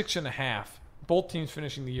by 6.5. Both teams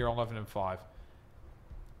finishing the year 11-5.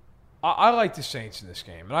 I like the Saints in this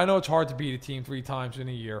game, and I know it's hard to beat a team 3 times in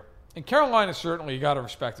a year. And Carolina, certainly, you got to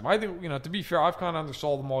respect them. I think, to be fair, I've kind of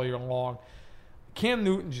undersold them all year long. Cam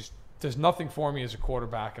Newton just does nothing for me as a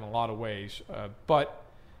quarterback in a lot of ways. But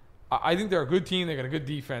I think they're a good team. They got a good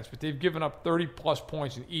defense, but they've given up 30-plus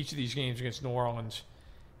points in each of these games against New Orleans.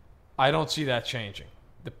 I don't see that changing.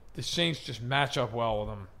 The Saints just match up well with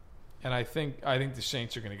them, and I think the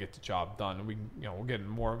Saints are going to get the job done. And we'll get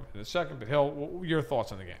more in a second. But Hill, your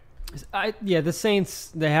thoughts on the game? The Saints,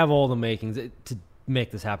 they have all the makings to make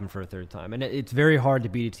this happen for a third time, and it's very hard to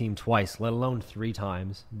beat a team twice, let alone 3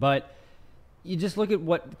 times. But you just look at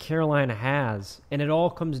what Carolina has, and it all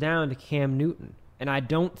comes down to Cam Newton. And I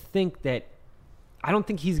don't think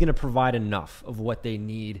he's going to provide enough of what they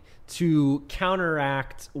need to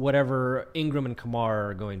counteract whatever Ingram and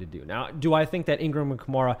Kamara are going to do. Now, do I think that Ingram and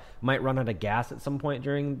Kamara might run out of gas at some point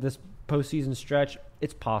during this postseason stretch?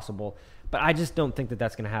 It's possible. But I just don't think that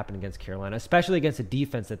that's going to happen against Carolina, especially against a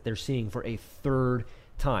defense that they're seeing for a third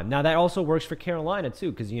time. Now, that also works for Carolina,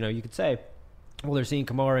 too, because, you could say, well, they're seeing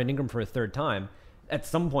Kamara and Ingram for a third time. At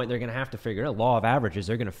some point, they're going to have to figure it out. Law of averages,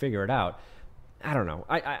 they're going to figure it out. I don't know.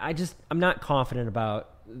 I'm not confident about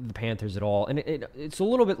the Panthers at all. And it's a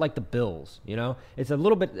little bit like the Bills, It's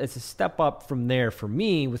a step up from there for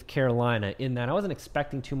me with Carolina in that I wasn't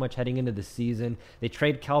expecting too much heading into the season. They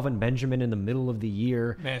trade Calvin Benjamin in the middle of the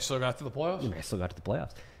year. Man, still got to the playoffs? Man, still got to the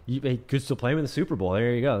playoffs. You could still play him in the Super Bowl.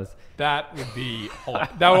 There you go. That would be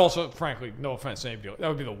that would also, frankly, no offense, that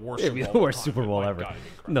would be the worst Super Bowl. It'd be the worst Super Bowl ever. God,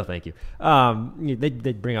 no, thank you.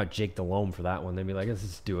 They'd bring out Jake Delhomme for that one. They'd be like, let's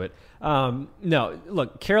just do it. No,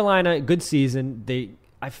 look, Carolina, good season.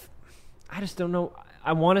 I just don't know.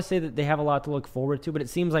 I want to say that they have a lot to look forward to, but it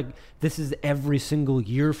seems like this is every single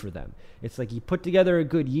year for them. It's like you put together a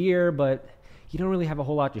good year, but you don't really have a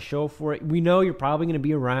whole lot to show for it. We know you're probably going to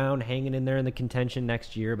be around, hanging in there in the contention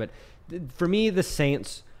next year, but for me, the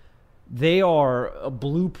Saints, they are a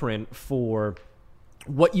blueprint for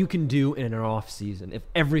what you can do in an off season if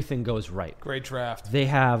everything goes right. Great draft. They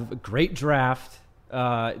have a great draft.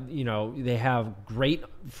 They have great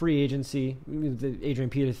free agency. The Adrian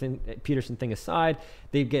Peterson thing aside,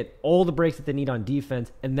 they get all the breaks that they need on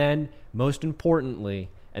defense, and then most importantly,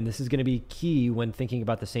 and this is going to be key when thinking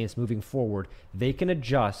about the Saints moving forward, they can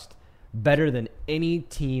adjust better than any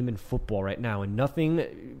team in football right now. And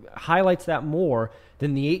nothing highlights that more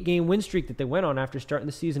than the 8-game win streak that they went on after starting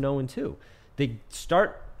the season 0-2. They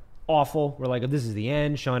start awful. We're like, oh, this is the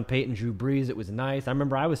end. Sean Payton, Drew Brees. It was nice. I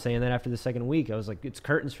remember I was saying that after the second week. I was like, it's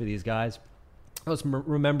curtains for these guys. Let's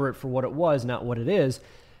remember it for what it was, not what it is.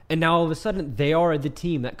 And now all of a sudden, they are the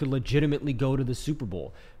team that could legitimately go to the Super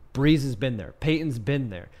Bowl. Brees has been there. Peyton's been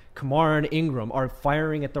there. Kamara and Ingram are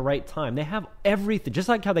firing at the right time. They have everything. Just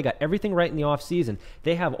like how they got everything right in the offseason,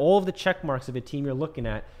 they have all of the check marks of a team you're looking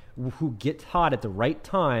at who gets hot at the right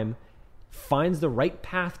time, finds the right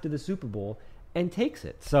path to the Super Bowl, and takes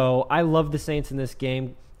it. So I love the Saints in this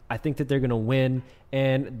game. I think that they're going to win,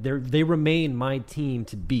 and they remain my team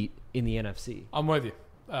to beat in the NFC. I'm with you.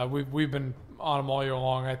 We've been on them all year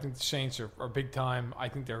long. I think the Saints are big time. I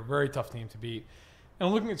think they're a very tough team to beat.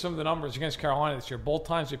 And looking at some of the numbers against Carolina this year, both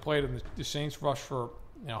times they played them, the Saints rushed for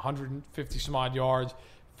 150 some odd yards,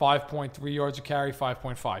 5.3 yards a carry,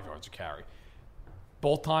 5.5 yards a carry.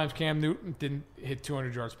 Both times Cam Newton didn't hit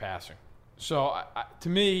 200 yards passing. So to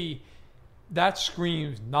me, that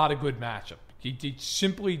screams not a good matchup. They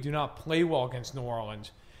simply do not play well against New Orleans.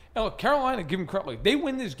 And look, Carolina, give them credit. They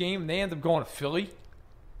win this game and they end up going to Philly.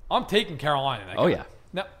 I'm taking Carolina. Oh, yeah.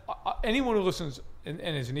 Now, anyone who listens and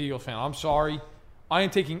is an Eagles fan, I'm sorry. I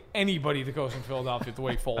ain't taking anybody that goes in Philadelphia the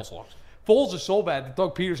way Foles looks. Foles is so bad that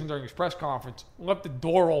Doug Peterson, during his press conference, left the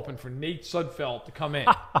door open for Nate Sudfeld to come in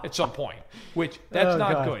at some point, which that's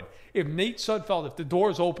not good. If Nate Sudfeld, if the door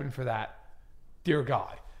is open for that, dear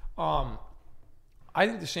God. I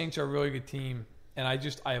think the Saints are a really good team, and I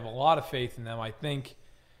have a lot of faith in them. I think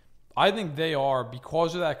they are,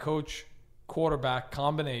 because of that coach-quarterback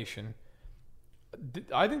combination,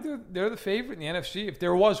 I think they're the favorite in the NFC if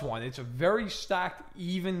there was one. It's a very stacked,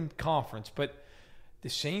 even conference. But the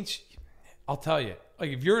Saints, I'll tell you, like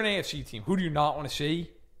if you're an AFC team, who do you not want to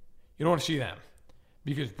see? You don't want to see them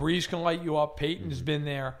because Breeze can light you up. Peyton's been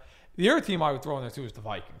there. The other team I would throw in there too is the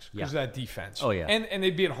Vikings because of that defense. Oh yeah, and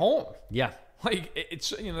they'd be at home. Yeah, like it's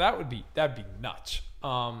that'd be nuts.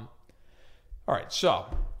 All right, so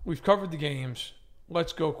we've covered the games.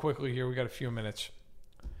 Let's go quickly here. We got a few minutes.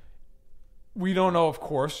 We don't know, of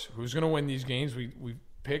course, who's going to win these games. We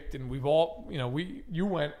picked, and we've all, you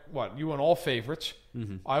went what? You went all favorites.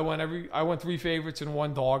 Mm-hmm. I went 3 favorites and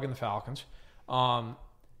 1 dog in the Falcons. Of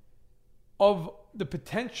the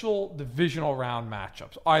potential divisional round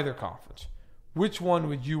matchups, either conference, which one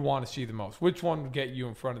would you want to see the most? Which one would get you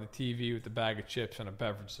in front of the TV with a bag of chips and a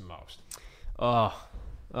beverage the most? Oh,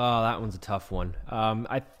 that one's a tough one.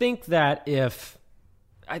 I think that if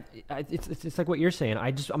it's like what you're saying.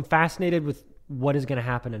 I'm fascinated with what is going to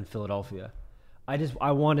happen in Philadelphia.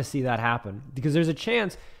 I want to see that happen because there's a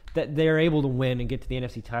chance that they're able to win and get to the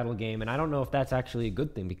NFC title game, and I don't know if that's actually a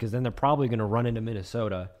good thing because then they're probably going to run into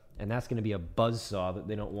Minnesota, and that's going to be a buzzsaw that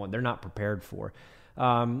they're not prepared for.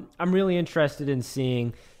 I'm really interested in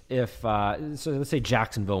seeing if so let's say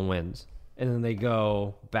Jacksonville wins, and then they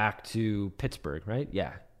go back to Pittsburgh, right?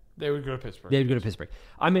 Yeah. They would go to Pittsburgh.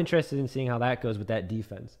 I'm interested in seeing how that goes with that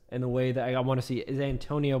defense and the way that I want to see, is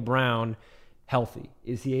Antonio Brown healthy?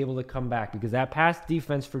 Is he able to come back? Because that pass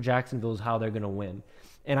defense for Jacksonville is how they're going to win.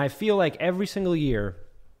 And I feel like every single year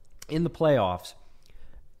in the playoffs,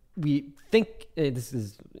 we think this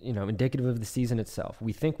is, indicative of the season itself.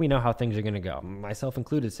 We think we know how things are going to go. Myself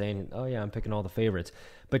included saying, oh yeah, I'm picking all the favorites.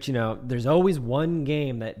 But there's always one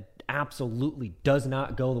game that absolutely does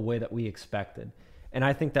not go the way that we expected. And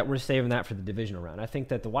I think that we're saving that for the divisional round. I think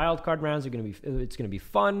that the wild card rounds it's going to be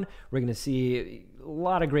fun. We're going to see a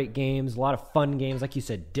lot of great games, a lot of fun games, like you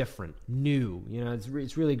said, different, new.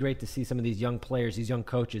 It's really great to see some of these young players, these young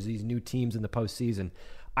coaches, these new teams in the postseason.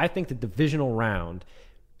 I think the divisional round,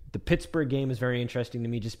 the Pittsburgh game is very interesting to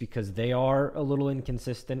me just because they are a little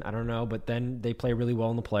inconsistent. I don't know, but then they play really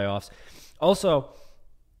well in the playoffs. Also,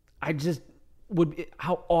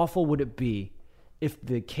 how awful would it be if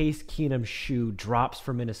the Case Keenum shoe drops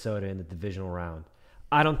for Minnesota in the divisional round?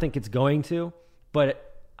 I don't think it's going to,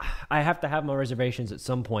 but I have to have my reservations at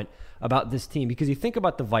some point about this team because you think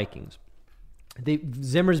about the Vikings.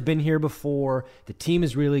 Zimmer's been here before. The team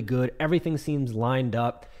is really good. Everything seems lined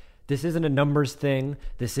up. This isn't a numbers thing.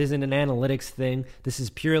 This isn't an analytics thing. This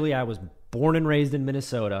is purely I was born and raised in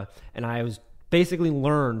Minnesota, and I was basically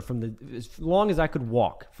learned from as long as I could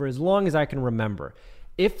walk, for as long as I can remember.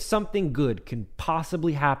 If something good can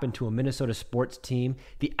possibly happen to a Minnesota sports team,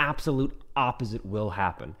 the absolute opposite will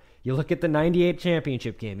happen. You look at the 98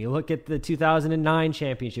 championship game. You look at the 2009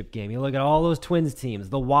 championship game. You look at all those Twins teams,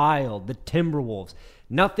 the Wild, the Timberwolves.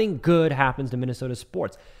 Nothing good happens to Minnesota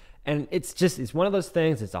sports. And it's one of those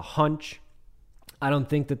things. It's a hunch. I don't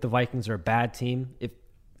think that the Vikings are a bad team.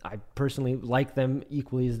 I personally like them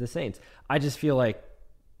equally as the Saints. I just feel like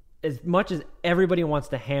as much as everybody wants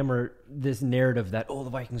to hammer this narrative that, the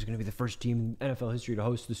Vikings are going to be the first team in NFL history to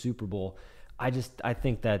host the Super Bowl, I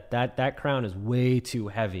think that crown is way too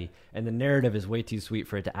heavy, and the narrative is way too sweet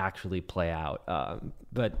for it to actually play out.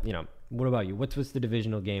 But, what about you? What's the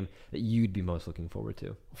divisional game that you'd be most looking forward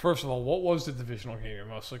to? First of all, what was the divisional game you're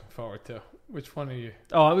most looking forward to? Which one are you?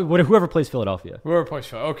 Oh, whoever plays Philadelphia. Whoever plays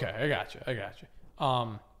Philadelphia. Okay, I got you.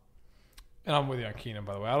 And I'm with you on Keenum,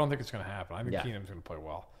 by the way. I don't think it's going to happen. I think Keenum's going to play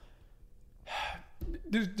well.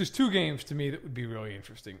 There's 2 games to me that would be really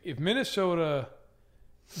interesting. If Minnesota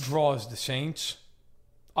draws the Saints,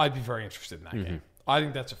 I'd be very interested in that game. I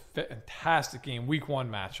think that's a fantastic game, week 1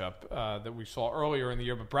 matchup that we saw earlier in the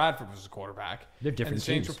year, but Bradford was the quarterback. They're different and the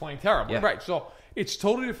Saints teams. were playing terrible. Yeah. Right, so it's a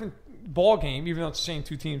totally different ball game, even though it's the same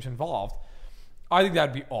 2 teams involved. I think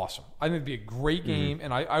that'd be awesome. I think it'd be a great game,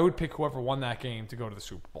 and I would pick whoever won that game to go to the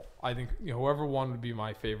Super Bowl. I think whoever won would be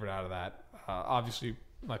my favorite out of that. Obviously,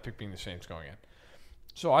 my pick being the Saints going in.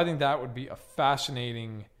 So I think that would be a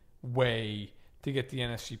fascinating way to get the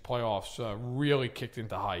NFC playoffs really kicked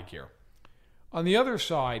into high gear. On the other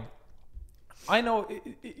side, I know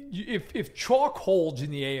if chalk holds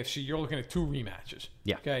in the AFC, you're looking at 2 rematches.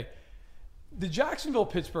 Yeah. Okay. The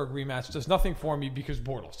Jacksonville-Pittsburgh rematch does nothing for me because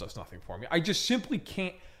Bortles does nothing for me. I just simply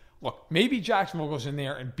can't. Look, maybe Jacksonville goes in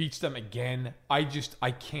there and beats them again. I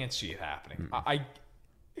can't see it happening.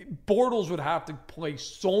 Bortles would have to play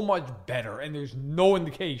so much better, and there's no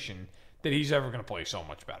indication that he's ever going to play so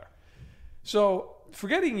much better. So,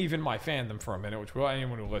 forgetting even my fandom for a minute, which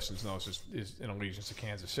anyone who listens knows is an allegiance to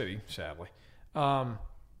Kansas City, sadly,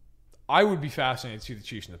 I would be fascinated to see the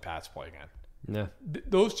Chiefs and the Pats play again. Yeah.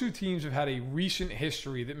 Those two teams have had a recent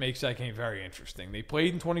history that makes that game very interesting. They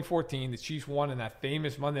played in 2014. The Chiefs won in that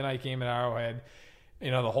famous Monday night game at Arrowhead.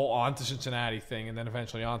 The whole on to Cincinnati thing, and then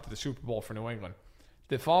eventually on to the Super Bowl for New England.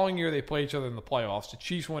 The following year, they played each other in the playoffs. The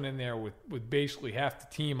Chiefs went in there with basically half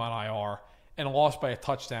the team on IR and lost by a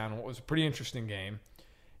touchdown. It was a pretty interesting game.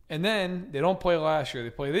 And then they don't play last year. They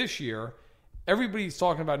play this year. Everybody's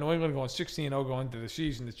talking about New England going 16-0 going into the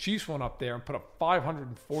season. The Chiefs went up there and put up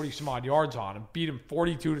 540-some-odd yards on them, beat them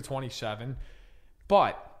 42-27.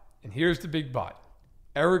 But, and here's the big but,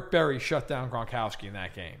 Eric Berry shut down Gronkowski in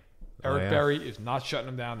that game. Eric Berry is not shutting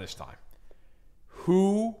him down this time.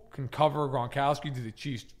 Who can cover Gronkowski? Do the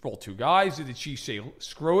Chiefs roll two guys? Do the Chiefs say,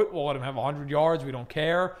 screw it, we'll let him have 100 yards, we don't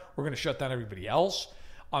care, we're going to shut down everybody else?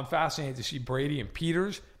 I'm fascinated to see Brady and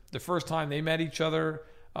Peters. The first time they met each other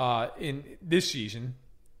in this season,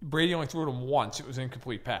 Brady only threw it him once. It was an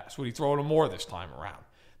incomplete pass. Would he throw it him more this time around?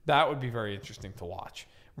 That would be very interesting to watch.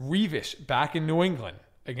 Revis back in New England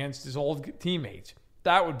against his old teammates.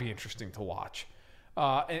 That would be interesting to watch.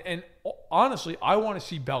 And honestly, I want to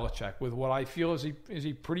see Belichick with what I feel is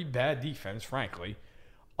a pretty bad defense, frankly.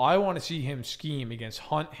 I want to see him scheme against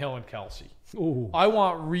Hunt, Hill, and Kelsey. Ooh. I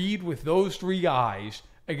want Reed with those three guys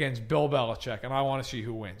against Bill Belichick, and I want to see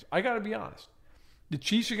who wins. I got to be honest. The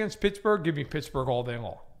Chiefs against Pittsburgh, give me Pittsburgh all day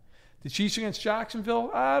long. The Chiefs against Jacksonville,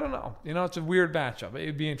 I don't know. It's a weird matchup. It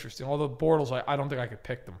would be interesting. Although Bortles, I don't think I could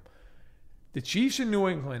pick them. The Chiefs in New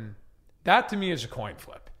England, that to me is a coin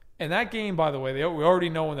flip. And that game, by the way, we already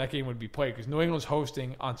know when that game would be played because New England's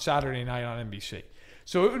hosting on Saturday night on NBC.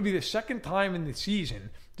 So it would be the second time in the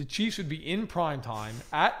season the Chiefs would be in prime time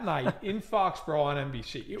at night in Foxborough on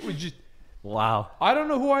NBC. It would just... Wow. I don't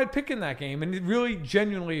know who I'd pick in that game, and it really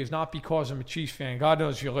genuinely is not because I'm a Chiefs fan. God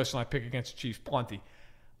knows if you listen, I pick against the Chiefs plenty.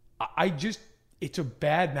 It's a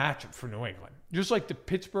bad matchup for New England. Just like the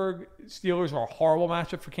Pittsburgh Steelers are a horrible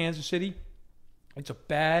matchup for Kansas City, it's a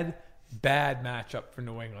bad matchup for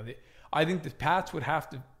New England. I think the Pats would have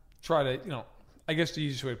to try to, I guess the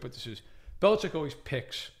easiest way to put this is Belichick always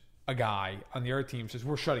picks a guy on the other team and says,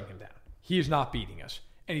 we're shutting him down. He is not beating us.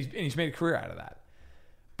 And he's made a career out of that.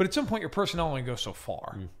 But at some point, your personnel only goes so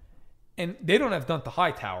far. And they don't have Dunta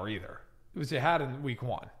Hightower either. It was they had in week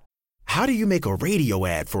 1. How do you make a radio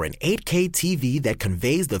ad for an 8K TV that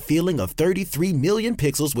conveys the feeling of 33 million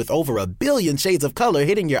pixels with over a billion shades of color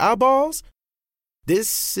hitting your eyeballs?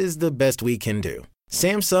 This is the best we can do.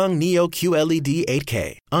 Samsung Neo QLED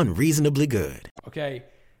 8K, unreasonably good. Okay,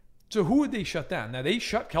 so who would they shut down? Now, they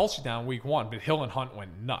shut Kelsey down week 1, but Hill and Hunt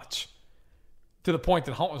went nuts. To the point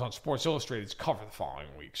that Hunt was on Sports Illustrated's cover the following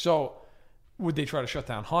week. So, would they try to shut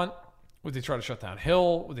down Hunt? Would they try to shut down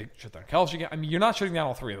Hill? Would they shut down Kelsey again? I mean, you're not shutting down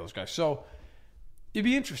all three of those guys. So, it'd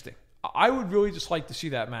be interesting. I would really just like to see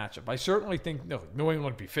that matchup. I certainly think New England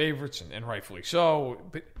would be favorites, and rightfully so.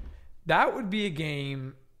 But that would be a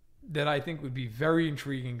game that I think would be very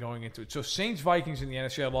intriguing going into it. So, Saints-Vikings in the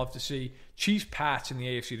NFC, I'd love to see. Chiefs-Pats in the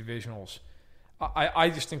AFC divisionals, I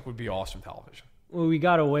just think would be awesome television. Well, we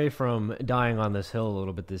got away from dying on this hill a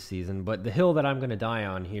little bit this season, but the hill that I'm going to die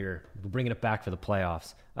on here, bringing it back for the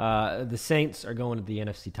playoffs, the Saints are going to the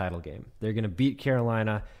NFC title game. They're going to beat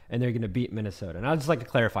Carolina, and they're going to beat Minnesota. And I'd just like to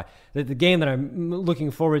clarify that the game that I'm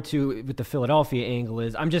looking forward to with the Philadelphia angle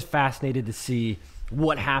is I'm just fascinated to see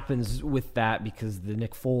what happens with that because the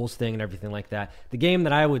Nick Foles thing and everything like that. The game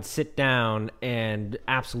that I would sit down and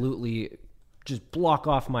absolutely just block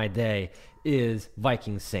off my day is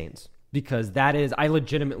Vikings-Saints. Because I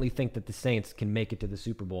legitimately think that the Saints can make it to the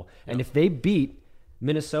Super Bowl. And if they beat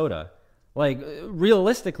Minnesota,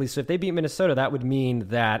 realistically, so if they beat Minnesota, that would mean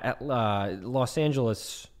that at Los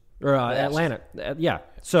Angeles, or Atlanta,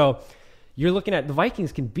 So you're looking at the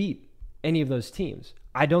Vikings can beat any of those teams.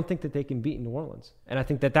 I don't think that they can beat New Orleans. And I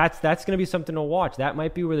think that that's going to be something to watch. That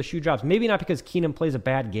might be where the shoe drops. Maybe not because Keenum plays a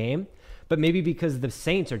bad game, but maybe because the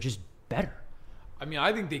Saints are just better. I mean,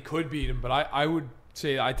 I think they could beat him, but I would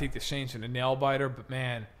say I take the Saints in a nail biter. But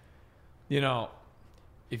man,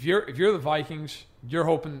 if you're the Vikings, you're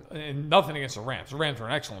hoping, and nothing against the Rams. The Rams are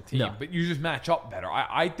an excellent team, but you just match up better.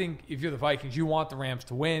 I think if you're the Vikings, you want the Rams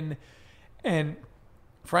to win, and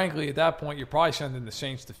frankly, at that point, you're probably sending the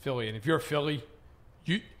Saints to Philly. And if you're Philly,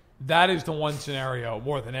 that is the one scenario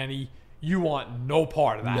more than any. You want no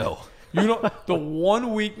part of that. No. You don't. The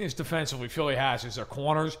one weakness defensively Philly has is their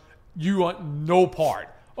corners. You want no part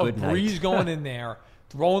of Good night. Breeze going in there,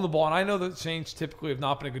 throwing the ball. And I know the Saints typically have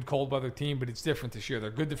not been a good cold weather team, but it's different this year. They're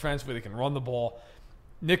good defensively. They can run the ball.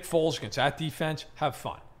 Nick Foles against that defense, have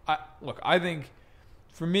fun. I think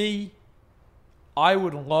for me, I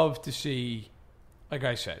would love to see, like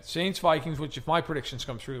I said, Saints-Vikings, which if my predictions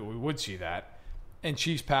come true, we would see that. And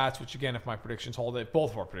Chiefs-Pats, which again, if my predictions hold it,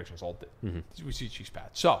 both of our predictions hold it, we see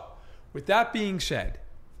Chiefs-Pats. So, with that being said,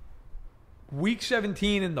 Week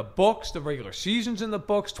 17 in the books, the regular season's in the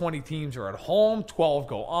books, 20 teams are at home, 12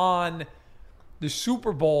 go on. The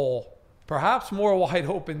Super Bowl, perhaps more wide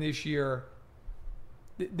open this year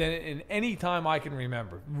than in any time I can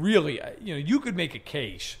remember. Really, you could make a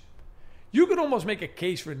case. You could almost make a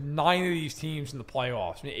case for 9 of these teams in the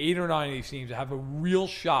playoffs, 8 or 9 of these teams that have a real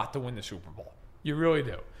shot to win the Super Bowl. You really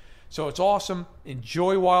do. So it's awesome.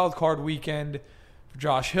 Enjoy Wild Card Weekend. For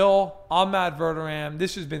Josh Hill, I'm Matt Verderam.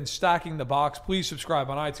 This has been Stacking the Box. Please subscribe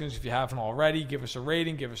on iTunes if you haven't already. Give us a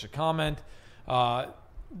rating. Give us a comment.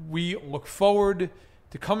 We look forward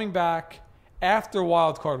to coming back after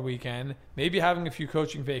Wild Card Weekend, maybe having a few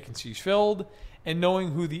coaching vacancies filled, and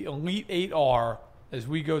knowing who the Elite Eight are as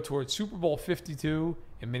we go towards Super Bowl 52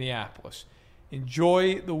 in Minneapolis.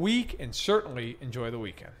 Enjoy the week and certainly enjoy the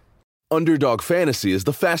weekend. Underdog Fantasy is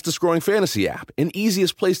the fastest-growing fantasy app and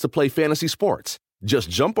easiest place to play fantasy sports.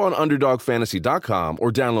 Just jump on UnderdogFantasy.com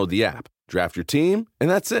or download the app, draft your team,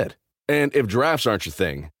 and that's it. And if drafts aren't your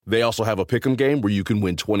thing, they also have a pick'em game where you can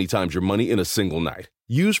win 20 times your money in a single night.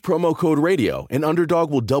 Use promo code RADIO, and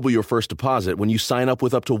Underdog will double your first deposit when you sign up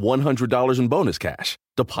with up to $100 in bonus cash.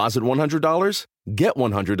 Deposit $100, get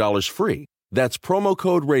 $100 free. That's promo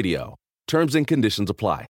code RADIO. Terms and conditions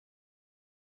apply.